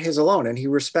is not his alone, and he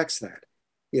respects that.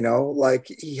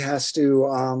 He has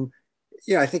to,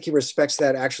 I think he respects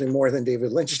that actually more than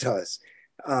David Lynch does.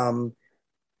 That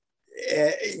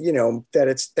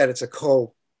it's a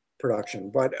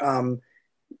co-production, but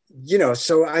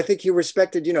so I think he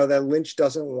respected, that Lynch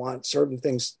doesn't want certain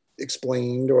things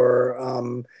explained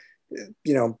or,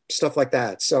 stuff like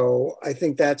that. So I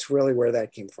think that's really where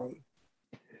that came from.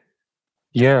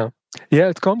 Yeah,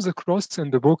 it comes across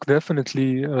in the book,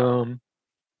 definitely.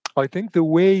 I think the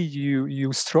way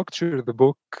you structure the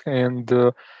book and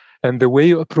the way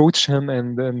you approach him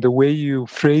and the way you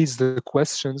phrase the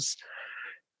questions,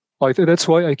 That's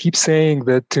why I keep saying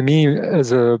that to me,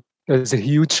 as a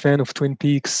huge fan of Twin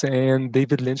Peaks and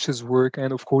David Lynch's work,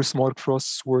 and of course Mark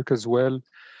Frost's work as well,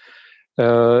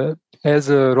 as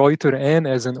a writer and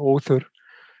as an author.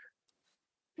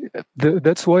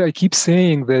 That's why I keep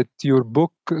saying that your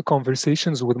book,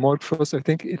 Conversations with Mark Frost, I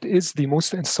think it is the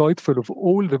most insightful of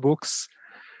all the books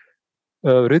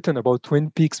written about Twin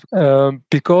Peaks,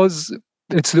 because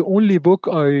it's the only book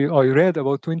I read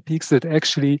about Twin Peaks that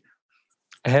actually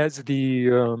has the,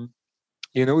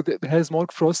 that has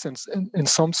Mark Frost in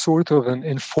some sort of an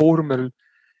informal,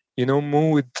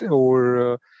 mood,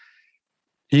 or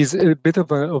he's a bit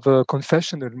of a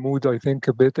confessional mood, I think,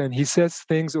 a bit, and he says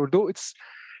things, although it's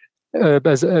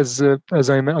as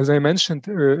I mentioned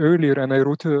earlier, and I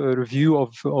wrote a review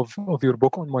of your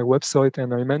book on my website,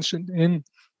 and I mentioned in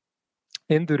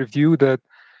the review that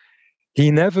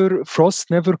Frost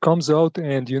never comes out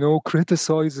and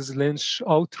criticizes Lynch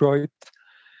outright,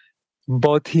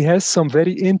 but he has some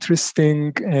very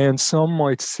interesting and some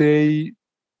might say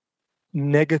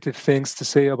negative things to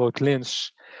say about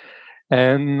Lynch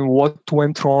and what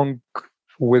went wrong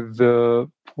with the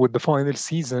final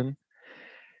season,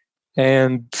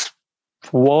 and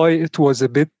why it was a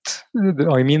bit,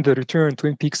 the return,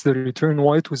 Twin Peaks, the return,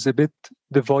 why it was a bit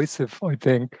divisive, I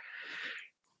think,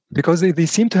 because they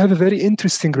seem to have a very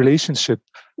interesting relationship.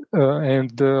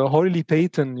 And Harley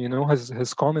Payton,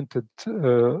 has commented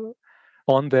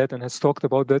on that and has talked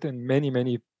about that in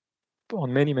many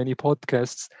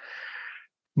podcasts.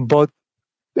 But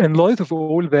in light of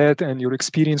all that and your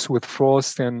experience with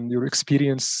Frost and your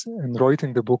experience in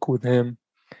writing the book with him,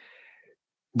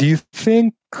 do you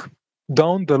think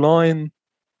down the line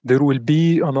there will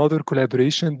be another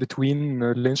collaboration between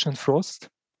Lynch and Frost?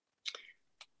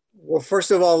 Well,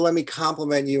 first of all, let me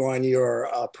compliment you on your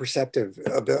perceptive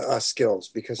skills,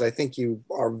 because I think you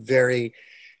are very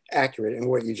accurate in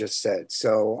what you just said.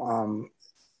 So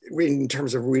in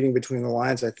terms of reading between the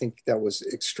lines, I think that was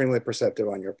extremely perceptive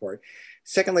on your part.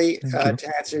 Secondly, to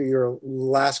answer your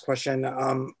last question,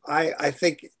 I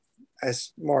think,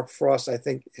 as Mark Frost, I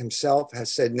think himself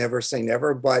has said, never say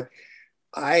never, but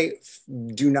I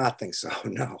do not think so,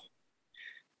 no.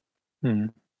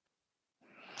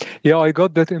 Yeah, I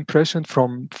got that impression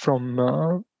from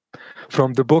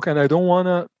the book, and I don't want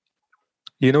to,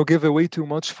 give away too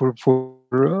much for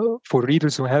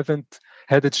readers who haven't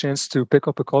had a chance to pick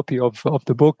up a copy of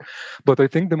the book. But I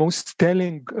think the most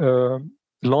telling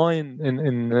line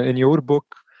in your book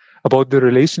about the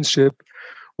relationship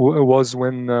was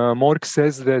when Mark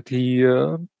says that he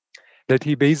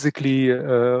basically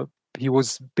he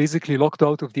was basically locked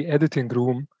out of the editing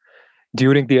room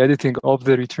during the editing of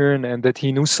The Return, and that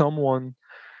he knew someone,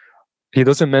 he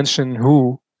doesn't mention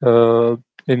who, who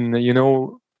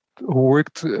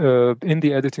worked in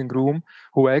the editing room,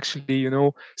 who actually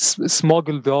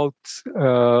smuggled out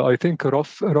I think a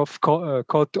rough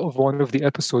cut of one of the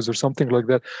episodes or something like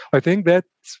that. I think that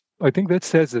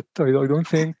says it. I don't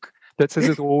think that says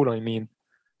it all. I mean,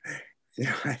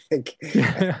 I think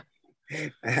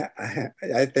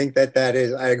I think that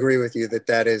is, I agree with you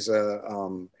that is a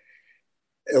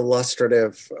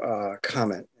illustrative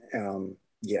comment.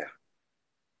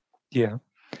 Yeah,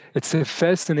 it's a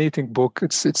fascinating book.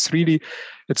 It's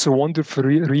a wonderful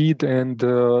read, and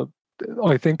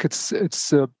I think it's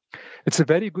a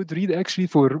very good read actually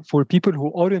for people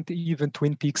who aren't even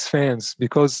Twin Peaks fans,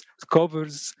 because it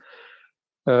covers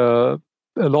a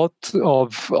lot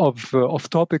of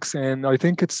topics, and I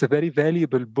think it's a very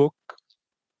valuable book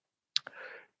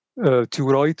to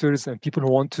writers and people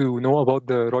who want to know about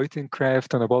the writing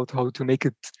craft and about how to make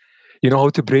it, how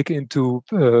to break into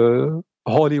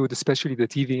Hollywood, especially the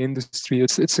TV industry.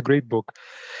 It's a great book.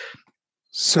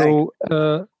 So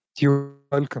you're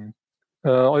welcome.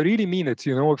 I really mean it,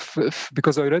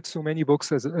 because I read so many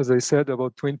books, as I said,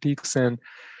 about Twin Peaks, and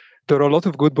there are a lot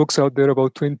of good books out there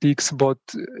about Twin Peaks, but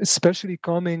especially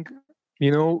coming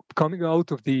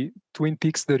out of the Twin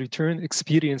Peaks, The Return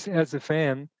experience as a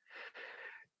fan,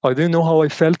 I didn't know how I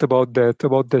felt about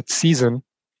that season,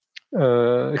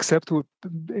 except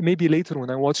maybe later when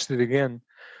I watched it again.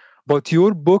 But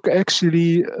your book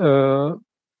actually,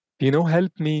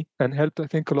 helped me and helped, I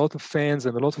think, a lot of fans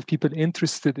and a lot of people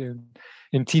interested in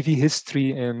TV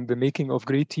history and the making of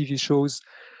great TV shows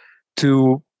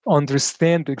to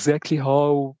understand exactly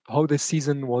how the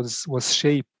season was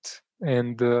shaped.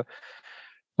 And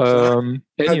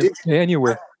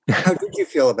anyway, how did you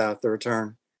feel about The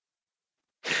Return?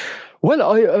 Well,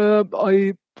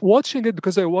 I watching it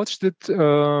because I watched it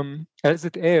as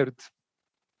it aired,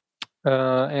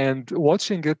 and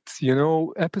watching it,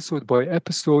 episode by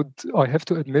episode, I have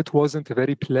to admit, wasn't a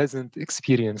very pleasant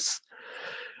experience.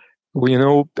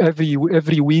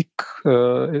 every week,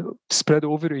 spread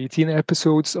over 18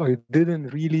 episodes, I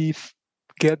didn't really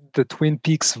get the Twin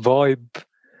Peaks vibe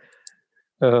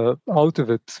out of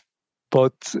it.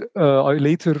 But I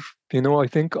later, I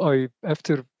think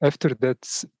after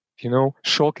that,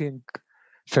 shocking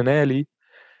finale,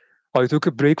 I took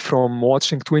a break from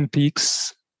watching Twin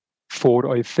Peaks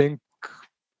for, I think,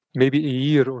 maybe a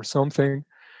year or something.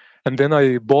 And then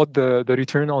I bought the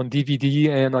return on DVD,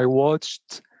 and I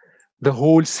watched the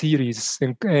whole series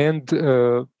and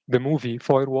the movie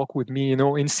Fire Walk with Me,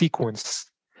 in sequence.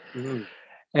 Mm-hmm.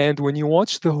 And when you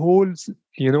watch the whole,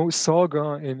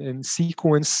 saga in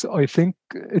sequence, I think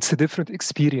it's a different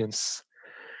experience.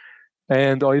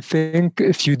 And I think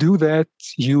if you do that,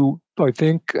 I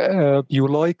think you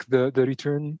like the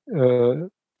return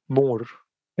more,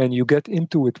 and you get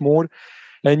into it more,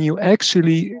 and you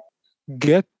actually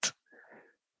get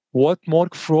what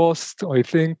Mark Frost, I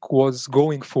think, was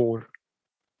going for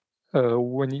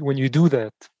when you do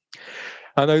that.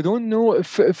 And I don't know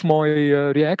if my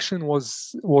reaction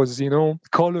was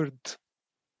colored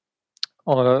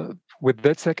with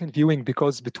that second viewing,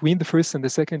 because between the first and the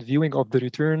second viewing of The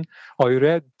Return, I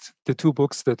read the two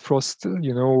books that Frost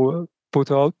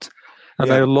put out,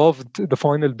 and I loved the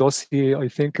final dossier. I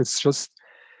think I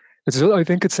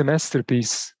think it's a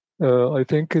masterpiece. I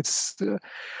think it's.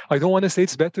 I don't want to say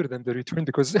it's better than The Return,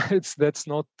 because that's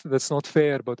not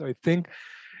fair. But I think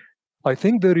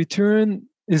The Return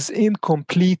is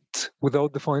incomplete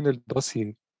without the final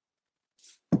dossier.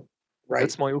 Right.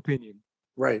 That's my opinion.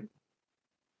 Right.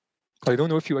 I don't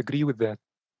know if you agree with that.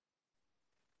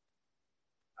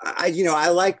 I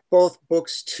like both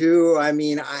books too. I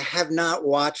mean, I have not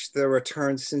watched The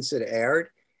Return since it aired.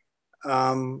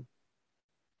 So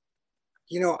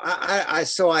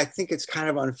I think it's kind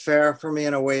of unfair for me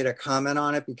in a way to comment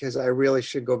on it, because I really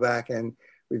should go back and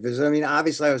revisit. I mean,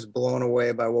 obviously I was blown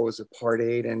away by what was a Part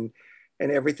 8 and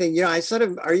everything.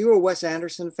 Are you a Wes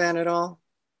Anderson fan at all?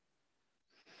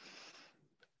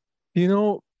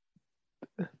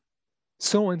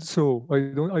 So and so.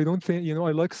 I don't think,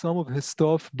 I like some of his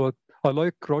stuff, but I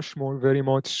like Rushmore very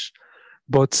much.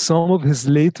 But some of his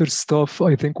later stuff,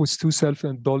 I think, was too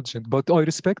self-indulgent. But I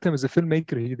respect him as a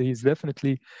filmmaker. He's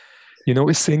definitely,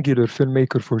 a singular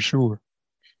filmmaker for sure.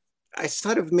 It's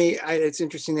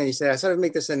interesting that you said, I sort of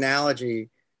make this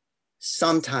analogy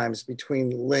sometimes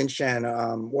between Lynch and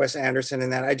Wes Anderson,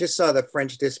 and that I just saw The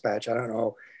French Dispatch. I don't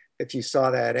know if you saw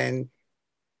that. And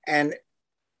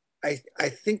I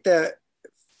think that,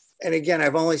 and again,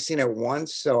 I've only seen it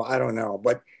once, so I don't know.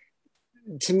 But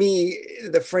to me,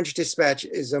 The French Dispatch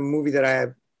is a movie that I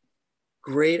have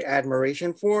great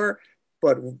admiration for,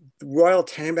 but Royal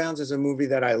Tenenbaums is a movie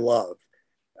that I love.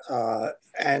 I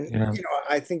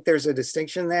think there's a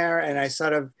distinction there, and I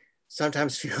sort of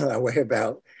sometimes feel that way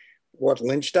about what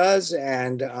Lynch does.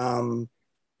 And I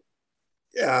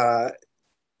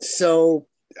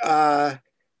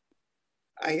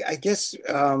guess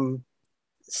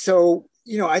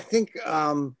I think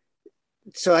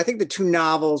the two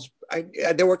novels,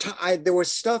 there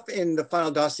was stuff in the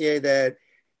final dossier that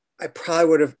I probably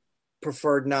would have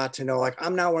preferred not to know. Like,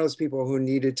 I'm not one of those people who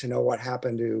needed to know what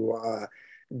happened to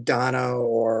Donna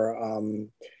or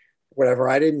whatever.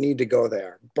 I didn't need to go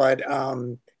there. But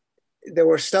there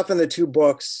was stuff in the two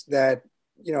books that,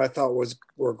 I thought was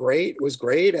great.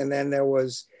 And then there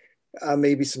was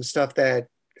maybe some stuff that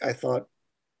I thought,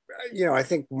 I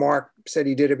think Mark said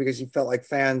he did it because he felt like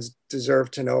fans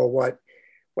deserve to know what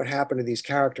happened to these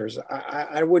characters.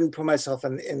 I wouldn't put myself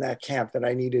in that camp that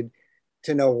I needed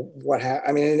to know what happened.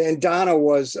 I mean, and Donna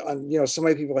was, so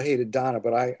many people hated Donna,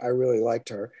 but I really liked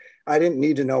her. I didn't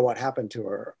need to know what happened to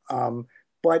her.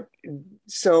 But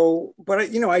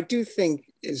I do think,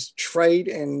 as trite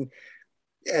and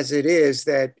as it is,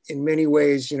 that in many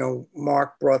ways,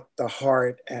 Mark brought the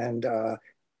heart and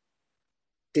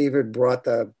David brought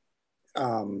the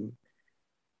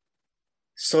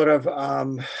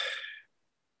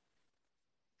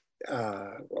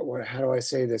how do I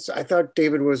say this? I thought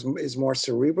David is more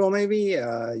cerebral, maybe,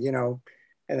 and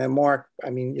then Mark,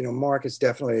 Mark is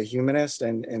definitely a humanist,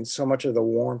 and so much of the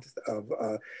warmth of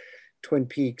Twin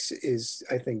Peaks is,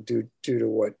 I think, due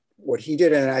to what he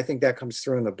did, and I think that comes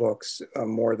through in the books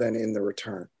more than in The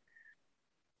Return.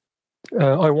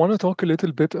 I want to talk a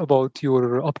little bit about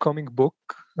your upcoming book,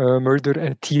 Murder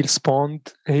at Teal's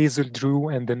Pond, Hazel Drew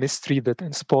and the Mystery That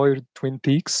Inspired Twin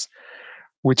Peaks,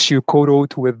 which you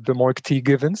co-wrote with the Mark T.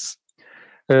 Givens.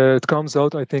 It comes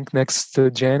out, I think, next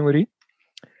January.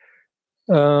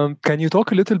 Can you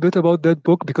talk a little bit about that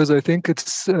book? Because I think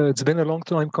it's been a long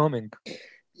time coming.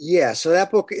 Yeah, so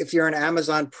that book, if you're an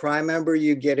Amazon Prime member,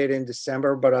 you get it in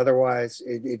December, but otherwise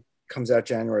it comes out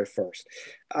January 1st.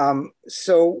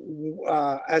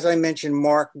 As I mentioned,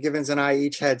 Mark Givens and I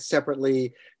each had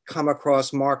separately come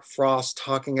across Mark Frost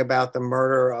talking about the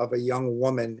murder of a young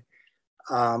woman.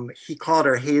 He called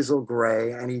her Hazel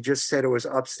Gray, and he just said it was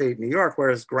upstate New York, where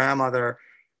his grandmother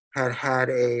had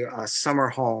a summer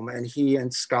home, and he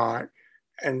and Scott,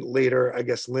 and later, I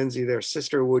guess, Lindsay, their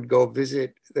sister, would go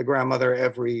visit the grandmother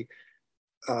every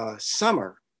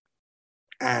summer.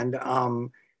 And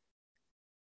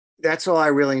that's all I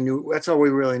really knew. That's all we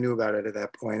really knew about it at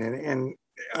that point. And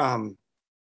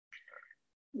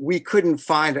we couldn't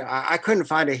find, I couldn't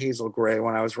find a Hazel Gray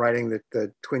when I was writing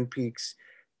the Twin Peaks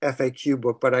FAQ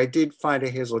book, but I did find a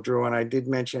Hazel Drew. And I did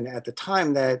mention at the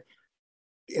time that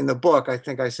in the book, I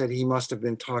think I said he must have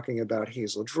been talking about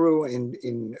Hazel Drew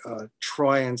in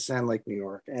Troy and Sand Lake, New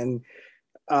York. And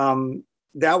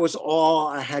that was all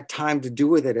I had time to do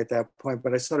with it at that point,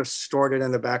 but I sort of stored it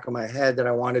in the back of my head that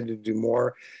I wanted to do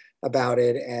more about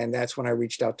it. And that's when I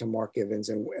reached out to Mark Givens,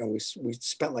 and we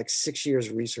spent like 6 years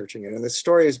researching it. And the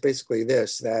story is basically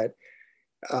this, that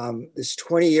this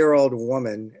 20-year-old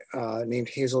woman named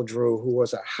Hazel Drew, who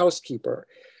was a housekeeper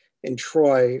in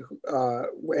Troy,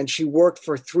 and she worked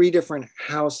for 3 different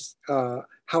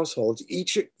households.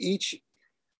 Each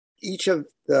of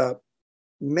the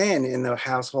men in the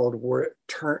household were,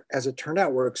 as it turned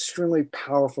out, were extremely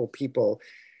powerful people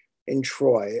in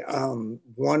Troy.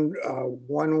 One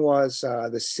was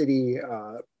the city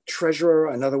treasurer,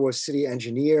 another was city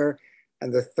engineer,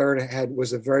 and the third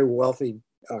was a very wealthy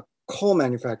coal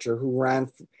manufacturer who ran.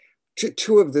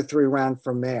 Two of the 3 ran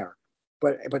for mayor,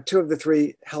 but 2 of the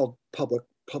 3 held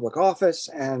public office,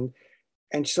 and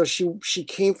so she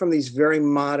came from these very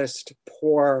modest,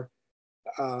 poor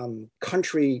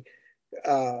country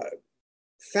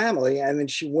family, and then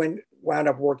she wound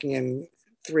up working in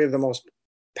 3 of the most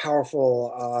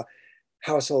powerful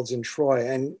households in Troy.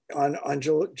 And on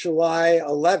July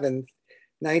 11th,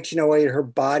 1908, her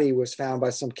body was found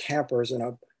by some campers in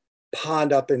a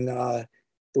pond up in the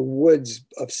woods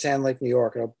of Sand Lake, New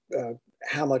York, a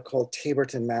hamlet called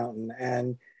Taborton Mountain.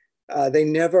 And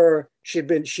she had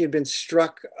been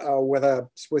struck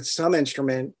with some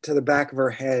instrument to the back of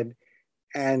her head,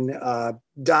 and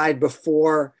died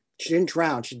before. She didn't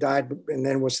drown. She died and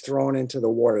then was thrown into the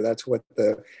water. That's what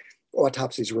the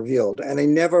autopsies revealed. And they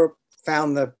never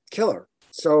found the killer.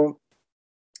 So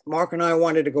Mark and I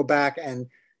wanted to go back, and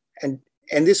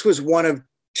this was one of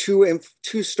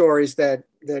two stories that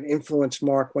influenced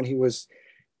Mark when he was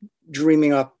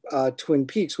dreaming up Twin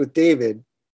Peaks with David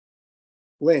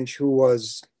Lynch, who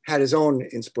had his own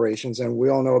inspirations, and we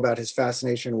all know about his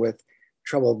fascination with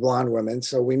troubled blonde women,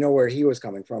 so we know where he was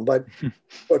coming from. But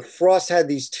Frost had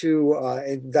these 2,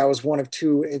 and that was one of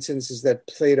 2 incidences that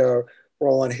played a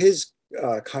role in his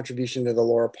contribution to the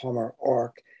Laura Palmer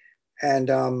arc. And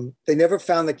they never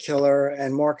found the killer.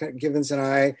 And Mark Givens and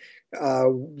I,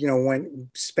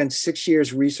 spent 6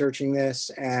 years researching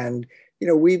this, and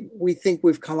we think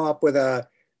we've come up with a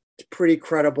pretty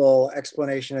credible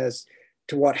explanation as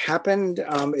to what happened.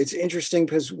 It's interesting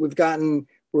because we've gotten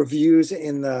reviews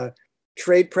in the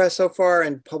trade press so far,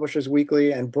 and Publishers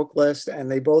Weekly and Book List,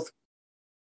 and they both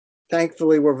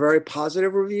thankfully were very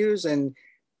positive reviews,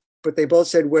 but they both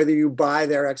said whether you buy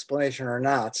their explanation or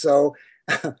not. So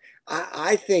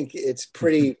I think it's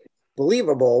pretty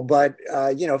believable, but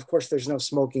of course there's no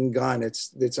smoking gun.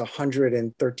 It's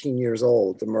 113 years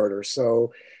old, the murder.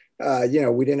 So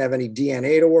we didn't have any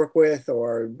DNA to work with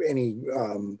or any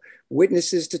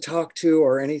witnesses to talk to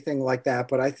or anything like that,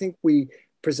 but I think we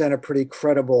present a pretty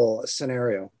credible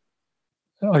scenario.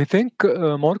 I think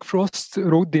Mark Frost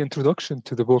wrote the introduction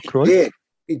to the book, right?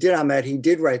 He did, Ahmed. He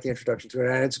did write the introduction to it,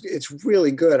 and it's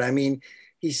really good. I mean,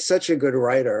 he's such a good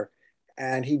writer,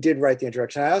 and he did write the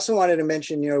introduction. I also wanted to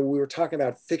mention, we were talking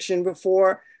about fiction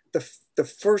before. The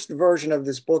first version of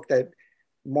this book that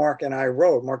Mark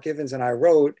Givens and I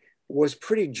wrote, was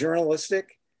pretty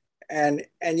journalistic. And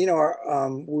we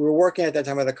were working at that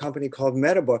time with a company called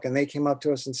Metabook, and they came up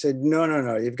to us and said,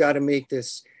 no, you've got to make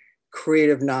this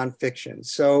creative nonfiction.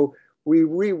 So we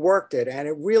reworked it, and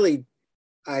it really,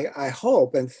 I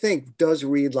hope and think, does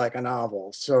read like a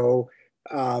novel. So,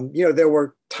 there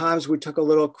were times we took a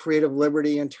little creative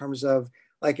liberty in terms of,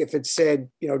 like, if it said,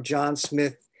 John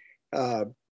Smith, met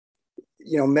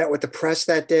with the press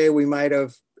that day, we might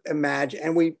have imagined,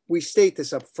 and we state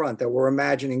this up front, that we're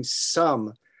imagining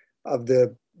some of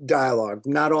the dialogue,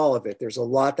 not all of it. There's a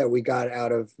lot that we got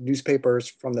out of newspapers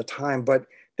from the time, but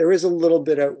there is a little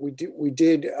bit of, we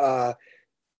did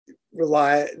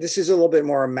rely, this is a little bit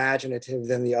more imaginative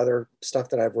than the other stuff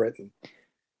that I've written.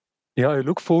 Yeah, I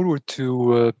look forward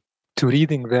to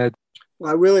reading that. Well,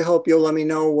 I really hope you'll let me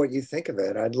know what you think of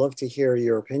it. I'd love to hear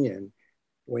your opinion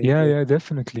when you Yeah,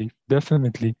 definitely,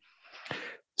 definitely.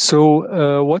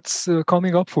 So, what's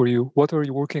coming up for you? What are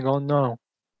you working on now?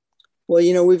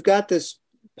 Well, we've got this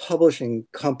publishing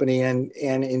company, and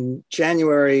in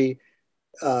January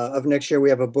of next year, we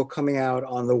have a book coming out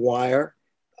on The Wire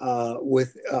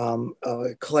with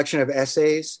a collection of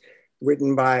essays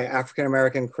written by African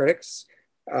American critics,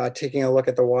 taking a look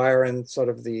at The Wire and sort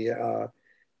of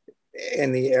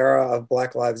in the era of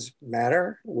Black Lives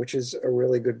Matter, which is a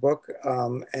really good book.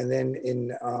 And then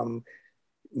in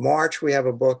March, we have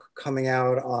a book coming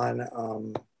out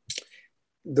on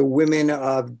the women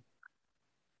of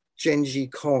Genji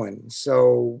Cohen.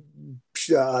 So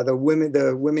the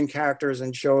women characters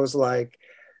in shows like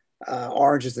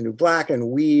Orange is the New Black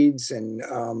and Weeds and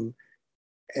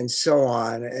so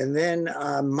on. And then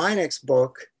my next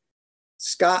book,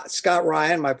 Scott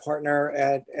Ryan, my partner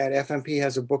at FMP,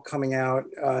 has a book coming out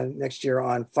next year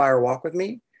on Fire Walk with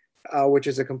Me, which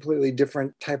is a completely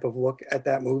different type of look at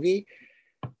that movie.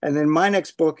 And then my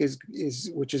next book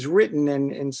which is written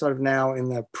and sort of now in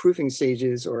the proofing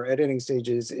stages or editing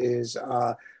stages, is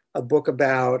a book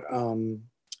about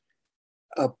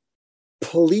a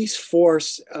police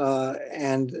force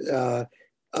and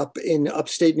up in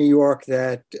upstate New York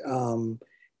that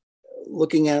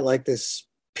looking at like this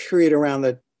period around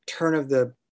the turn of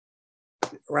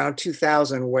around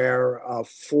 2000 where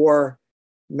 4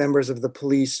 members of the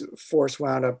police force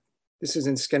wound up, this is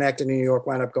in Schenectady, New York,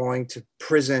 wound up going to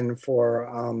prison for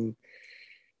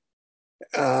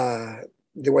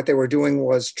what they were doing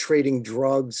was trading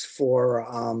drugs for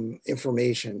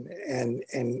information. And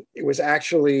it was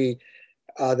actually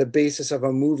the basis of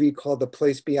a movie called The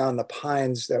Place Beyond the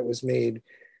Pines that was made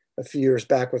a few years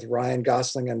back with Ryan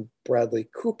Gosling and Bradley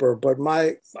Cooper. But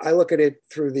I look at it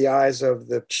through the eyes of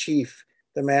the chief,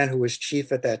 the man who was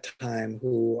chief at that time,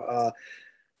 who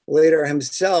later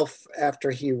himself,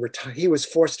 after he retired, he was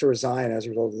forced to resign as a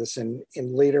result of this. And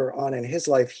later on in his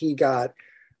life, he got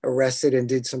arrested and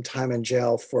did some time in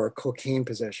jail for cocaine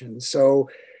possession. So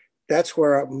that's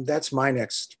my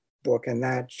next book, and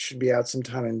that should be out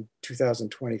sometime in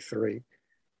 2023.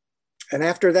 And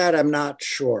after that, I'm not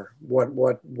sure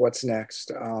what's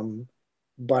next,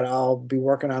 but I'll be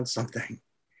working on something.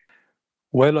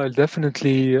 Well, I'll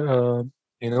definitely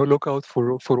look out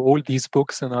for all these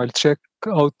books, and I'll check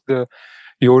out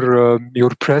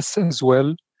your press as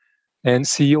well, and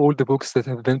see all the books that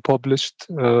have been published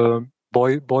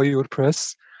by your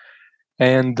press.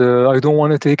 And I don't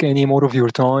want to take any more of your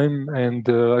time, and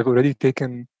I've already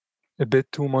taken a bit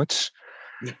too much.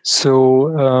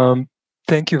 So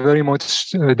thank you very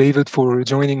much, David, for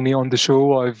joining me on the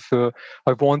show.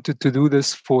 I've wanted to do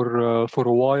this for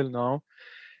a while now,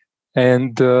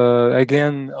 and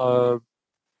again,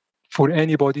 for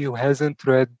anybody who hasn't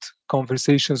read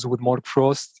Conversations with Mark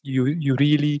Frost, you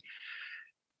really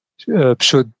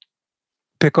should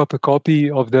pick up a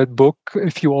copy of that book.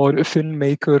 If you are a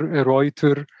filmmaker, a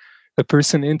writer, a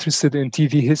person interested in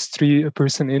TV history, a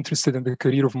person interested in the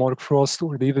career of Mark Frost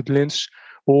or David Lynch,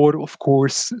 or of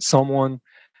course, someone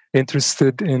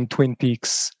interested in Twin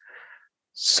Peaks.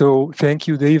 So thank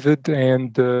you, David,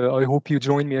 and I hope you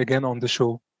join me again on the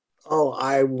show. Oh,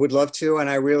 I would love to. And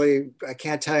I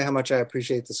can't tell you how much I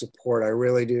appreciate the support. I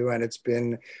really do. And it's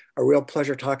been a real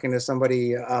pleasure talking to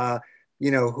somebody,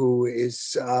 who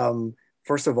is,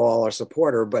 first of all, a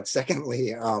supporter, but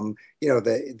secondly,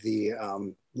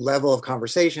 the level of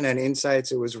conversation and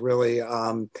insights, it was really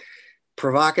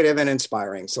provocative and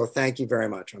inspiring. So thank you very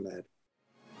much, Ahmed.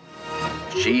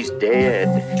 She's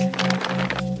dead.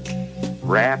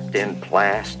 Wrapped in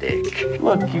plastic.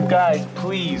 Look, you guys,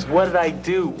 please, what did I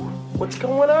do? What's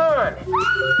going on?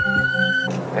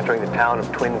 Entering the town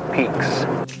of Twin Peaks.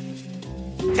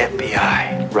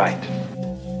 FBI. Right.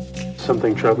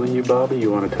 Something troubling you, Bobby?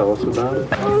 You want to tell us about it?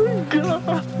 Oh,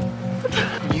 God.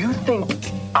 You think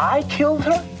I killed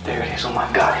her? There it is. Oh,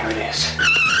 my God, here it is.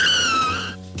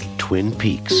 Twin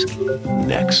Peaks.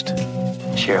 Next.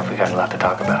 Sheriff, we got a lot to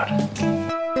talk about.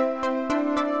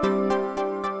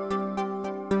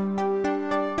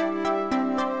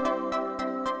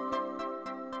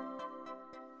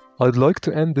 I'd like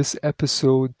to end this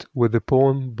episode with a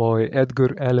poem by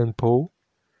Edgar Allan Poe.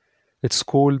 It's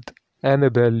called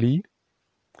Annabel Lee,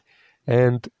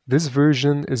 and this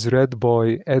version is read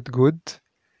by Ed Good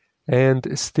and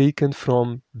is taken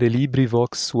from the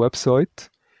LibriVox website,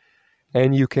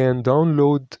 and you can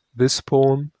download this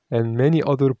poem and many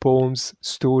other poems,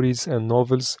 stories, and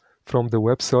novels from the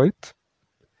website.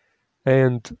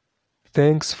 And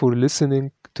thanks for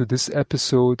listening to this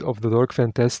episode of the Dark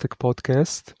Fantastic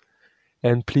Podcast.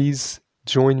 And please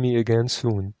join me again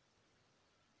soon.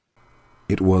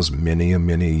 It was many a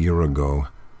year ago,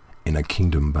 in a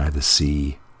kingdom by the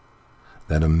sea,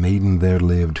 that a maiden there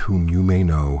lived whom you may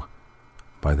know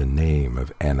by the name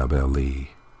of Annabel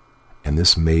Lee. And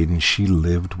this maiden, she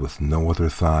lived with no other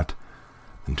thought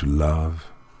than to love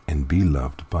and be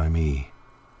loved by me.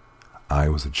 I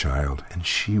was a child, and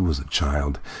she was a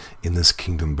child, in this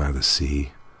kingdom by the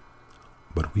sea.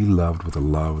 But we loved with a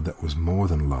love that was more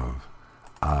than love,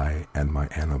 I and my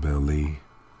Annabel Lee,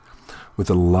 with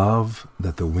a love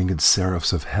that the winged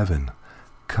seraphs of heaven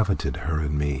coveted her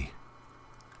and me.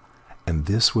 And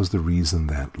this was the reason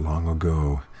that, long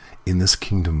ago, in this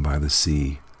kingdom by the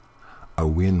sea, a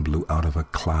wind blew out of a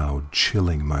cloud,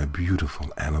 chilling my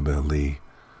beautiful Annabel Lee,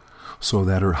 so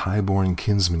that her high-born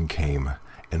kinsman came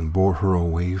and bore her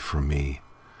away from me,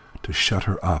 to shut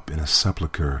her up in a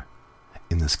sepulchre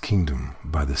in this kingdom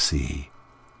by the sea.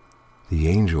 The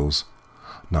angels,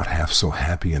 not half so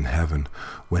happy in heaven,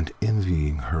 went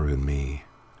envying her and me.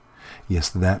 Yes,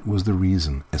 that was the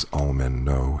reason, as all men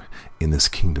know, in this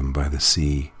kingdom by the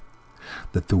sea,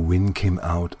 that the wind came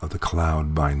out of the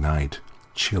cloud by night,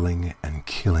 chilling and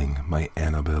killing my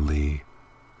Annabel Lee.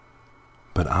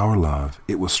 But our love,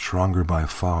 it was stronger by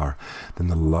far than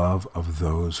the love of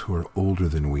those who are older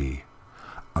than we,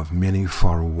 of many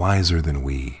far wiser than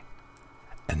we,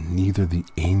 and neither the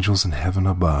angels in heaven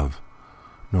above,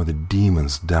 nor the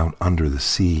demons down under the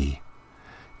sea,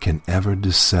 can ever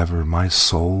dissever my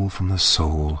soul from the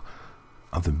soul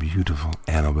of the beautiful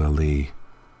Annabel Lee.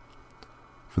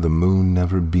 For the moon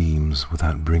never beams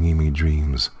without bringing me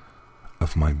dreams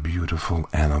of my beautiful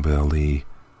Annabel Lee,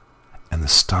 and the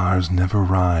stars never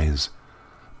rise,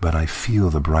 but I feel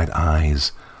the bright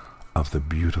eyes of the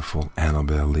beautiful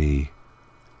Annabel Lee.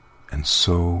 And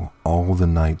so all the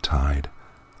night tide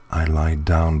I lie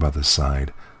down by the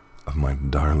side of my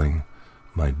darling,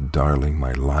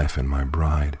 my life and my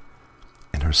bride,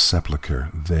 in her sepulchre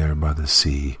there by the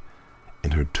sea,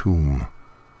 in her tomb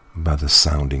by the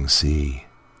sounding sea.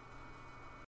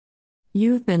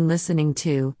 You've been listening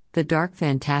to the Dark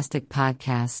Fantastic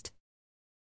Podcast.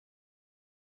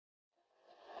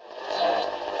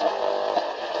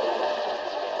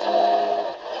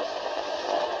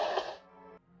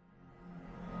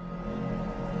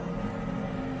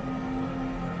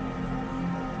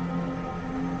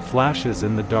 Flashes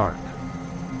in the dark.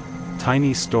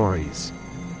 Tiny stories.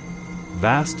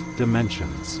 Vast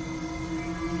dimensions.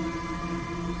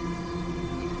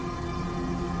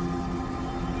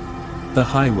 The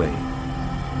Highway.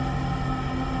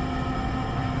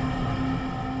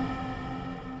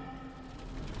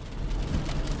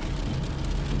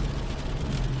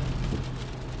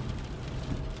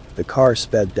 The car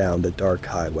sped down the dark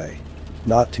highway.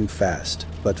 Not too fast,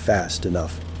 but fast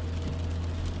enough.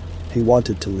 He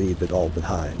wanted to leave it all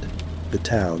behind. The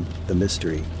town, the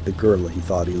mystery, the girl he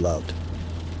thought he loved.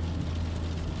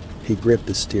 He gripped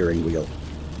the steering wheel.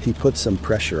 He put some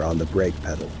pressure on the brake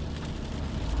pedal.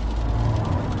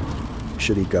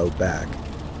 Should he go back?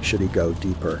 Should he go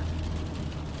deeper?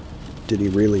 Did he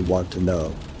really want to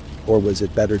know? Or was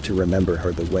it better to remember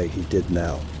her the way he did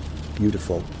now?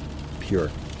 Beautiful, pure,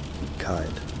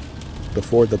 kind.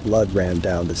 Before the blood ran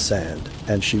down the sand,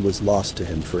 and she was lost to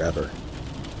him forever.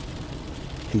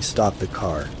 He stopped the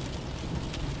car.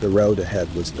 The road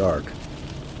ahead was dark.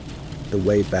 The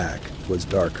way back was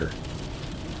darker.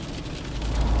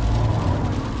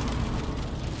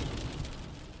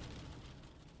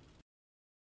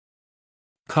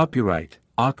 Copyright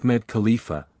Ahmed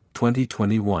Khalifa,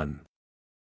 2021.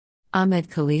 Ahmed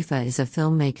Khalifa is a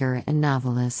filmmaker and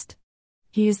novelist.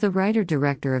 He is the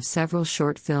writer-director of several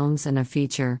short films and a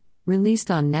feature, released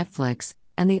on Netflix,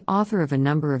 and the author of a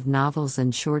number of novels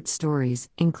and short stories,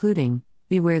 including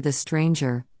Beware the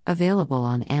Stranger, available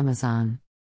on Amazon.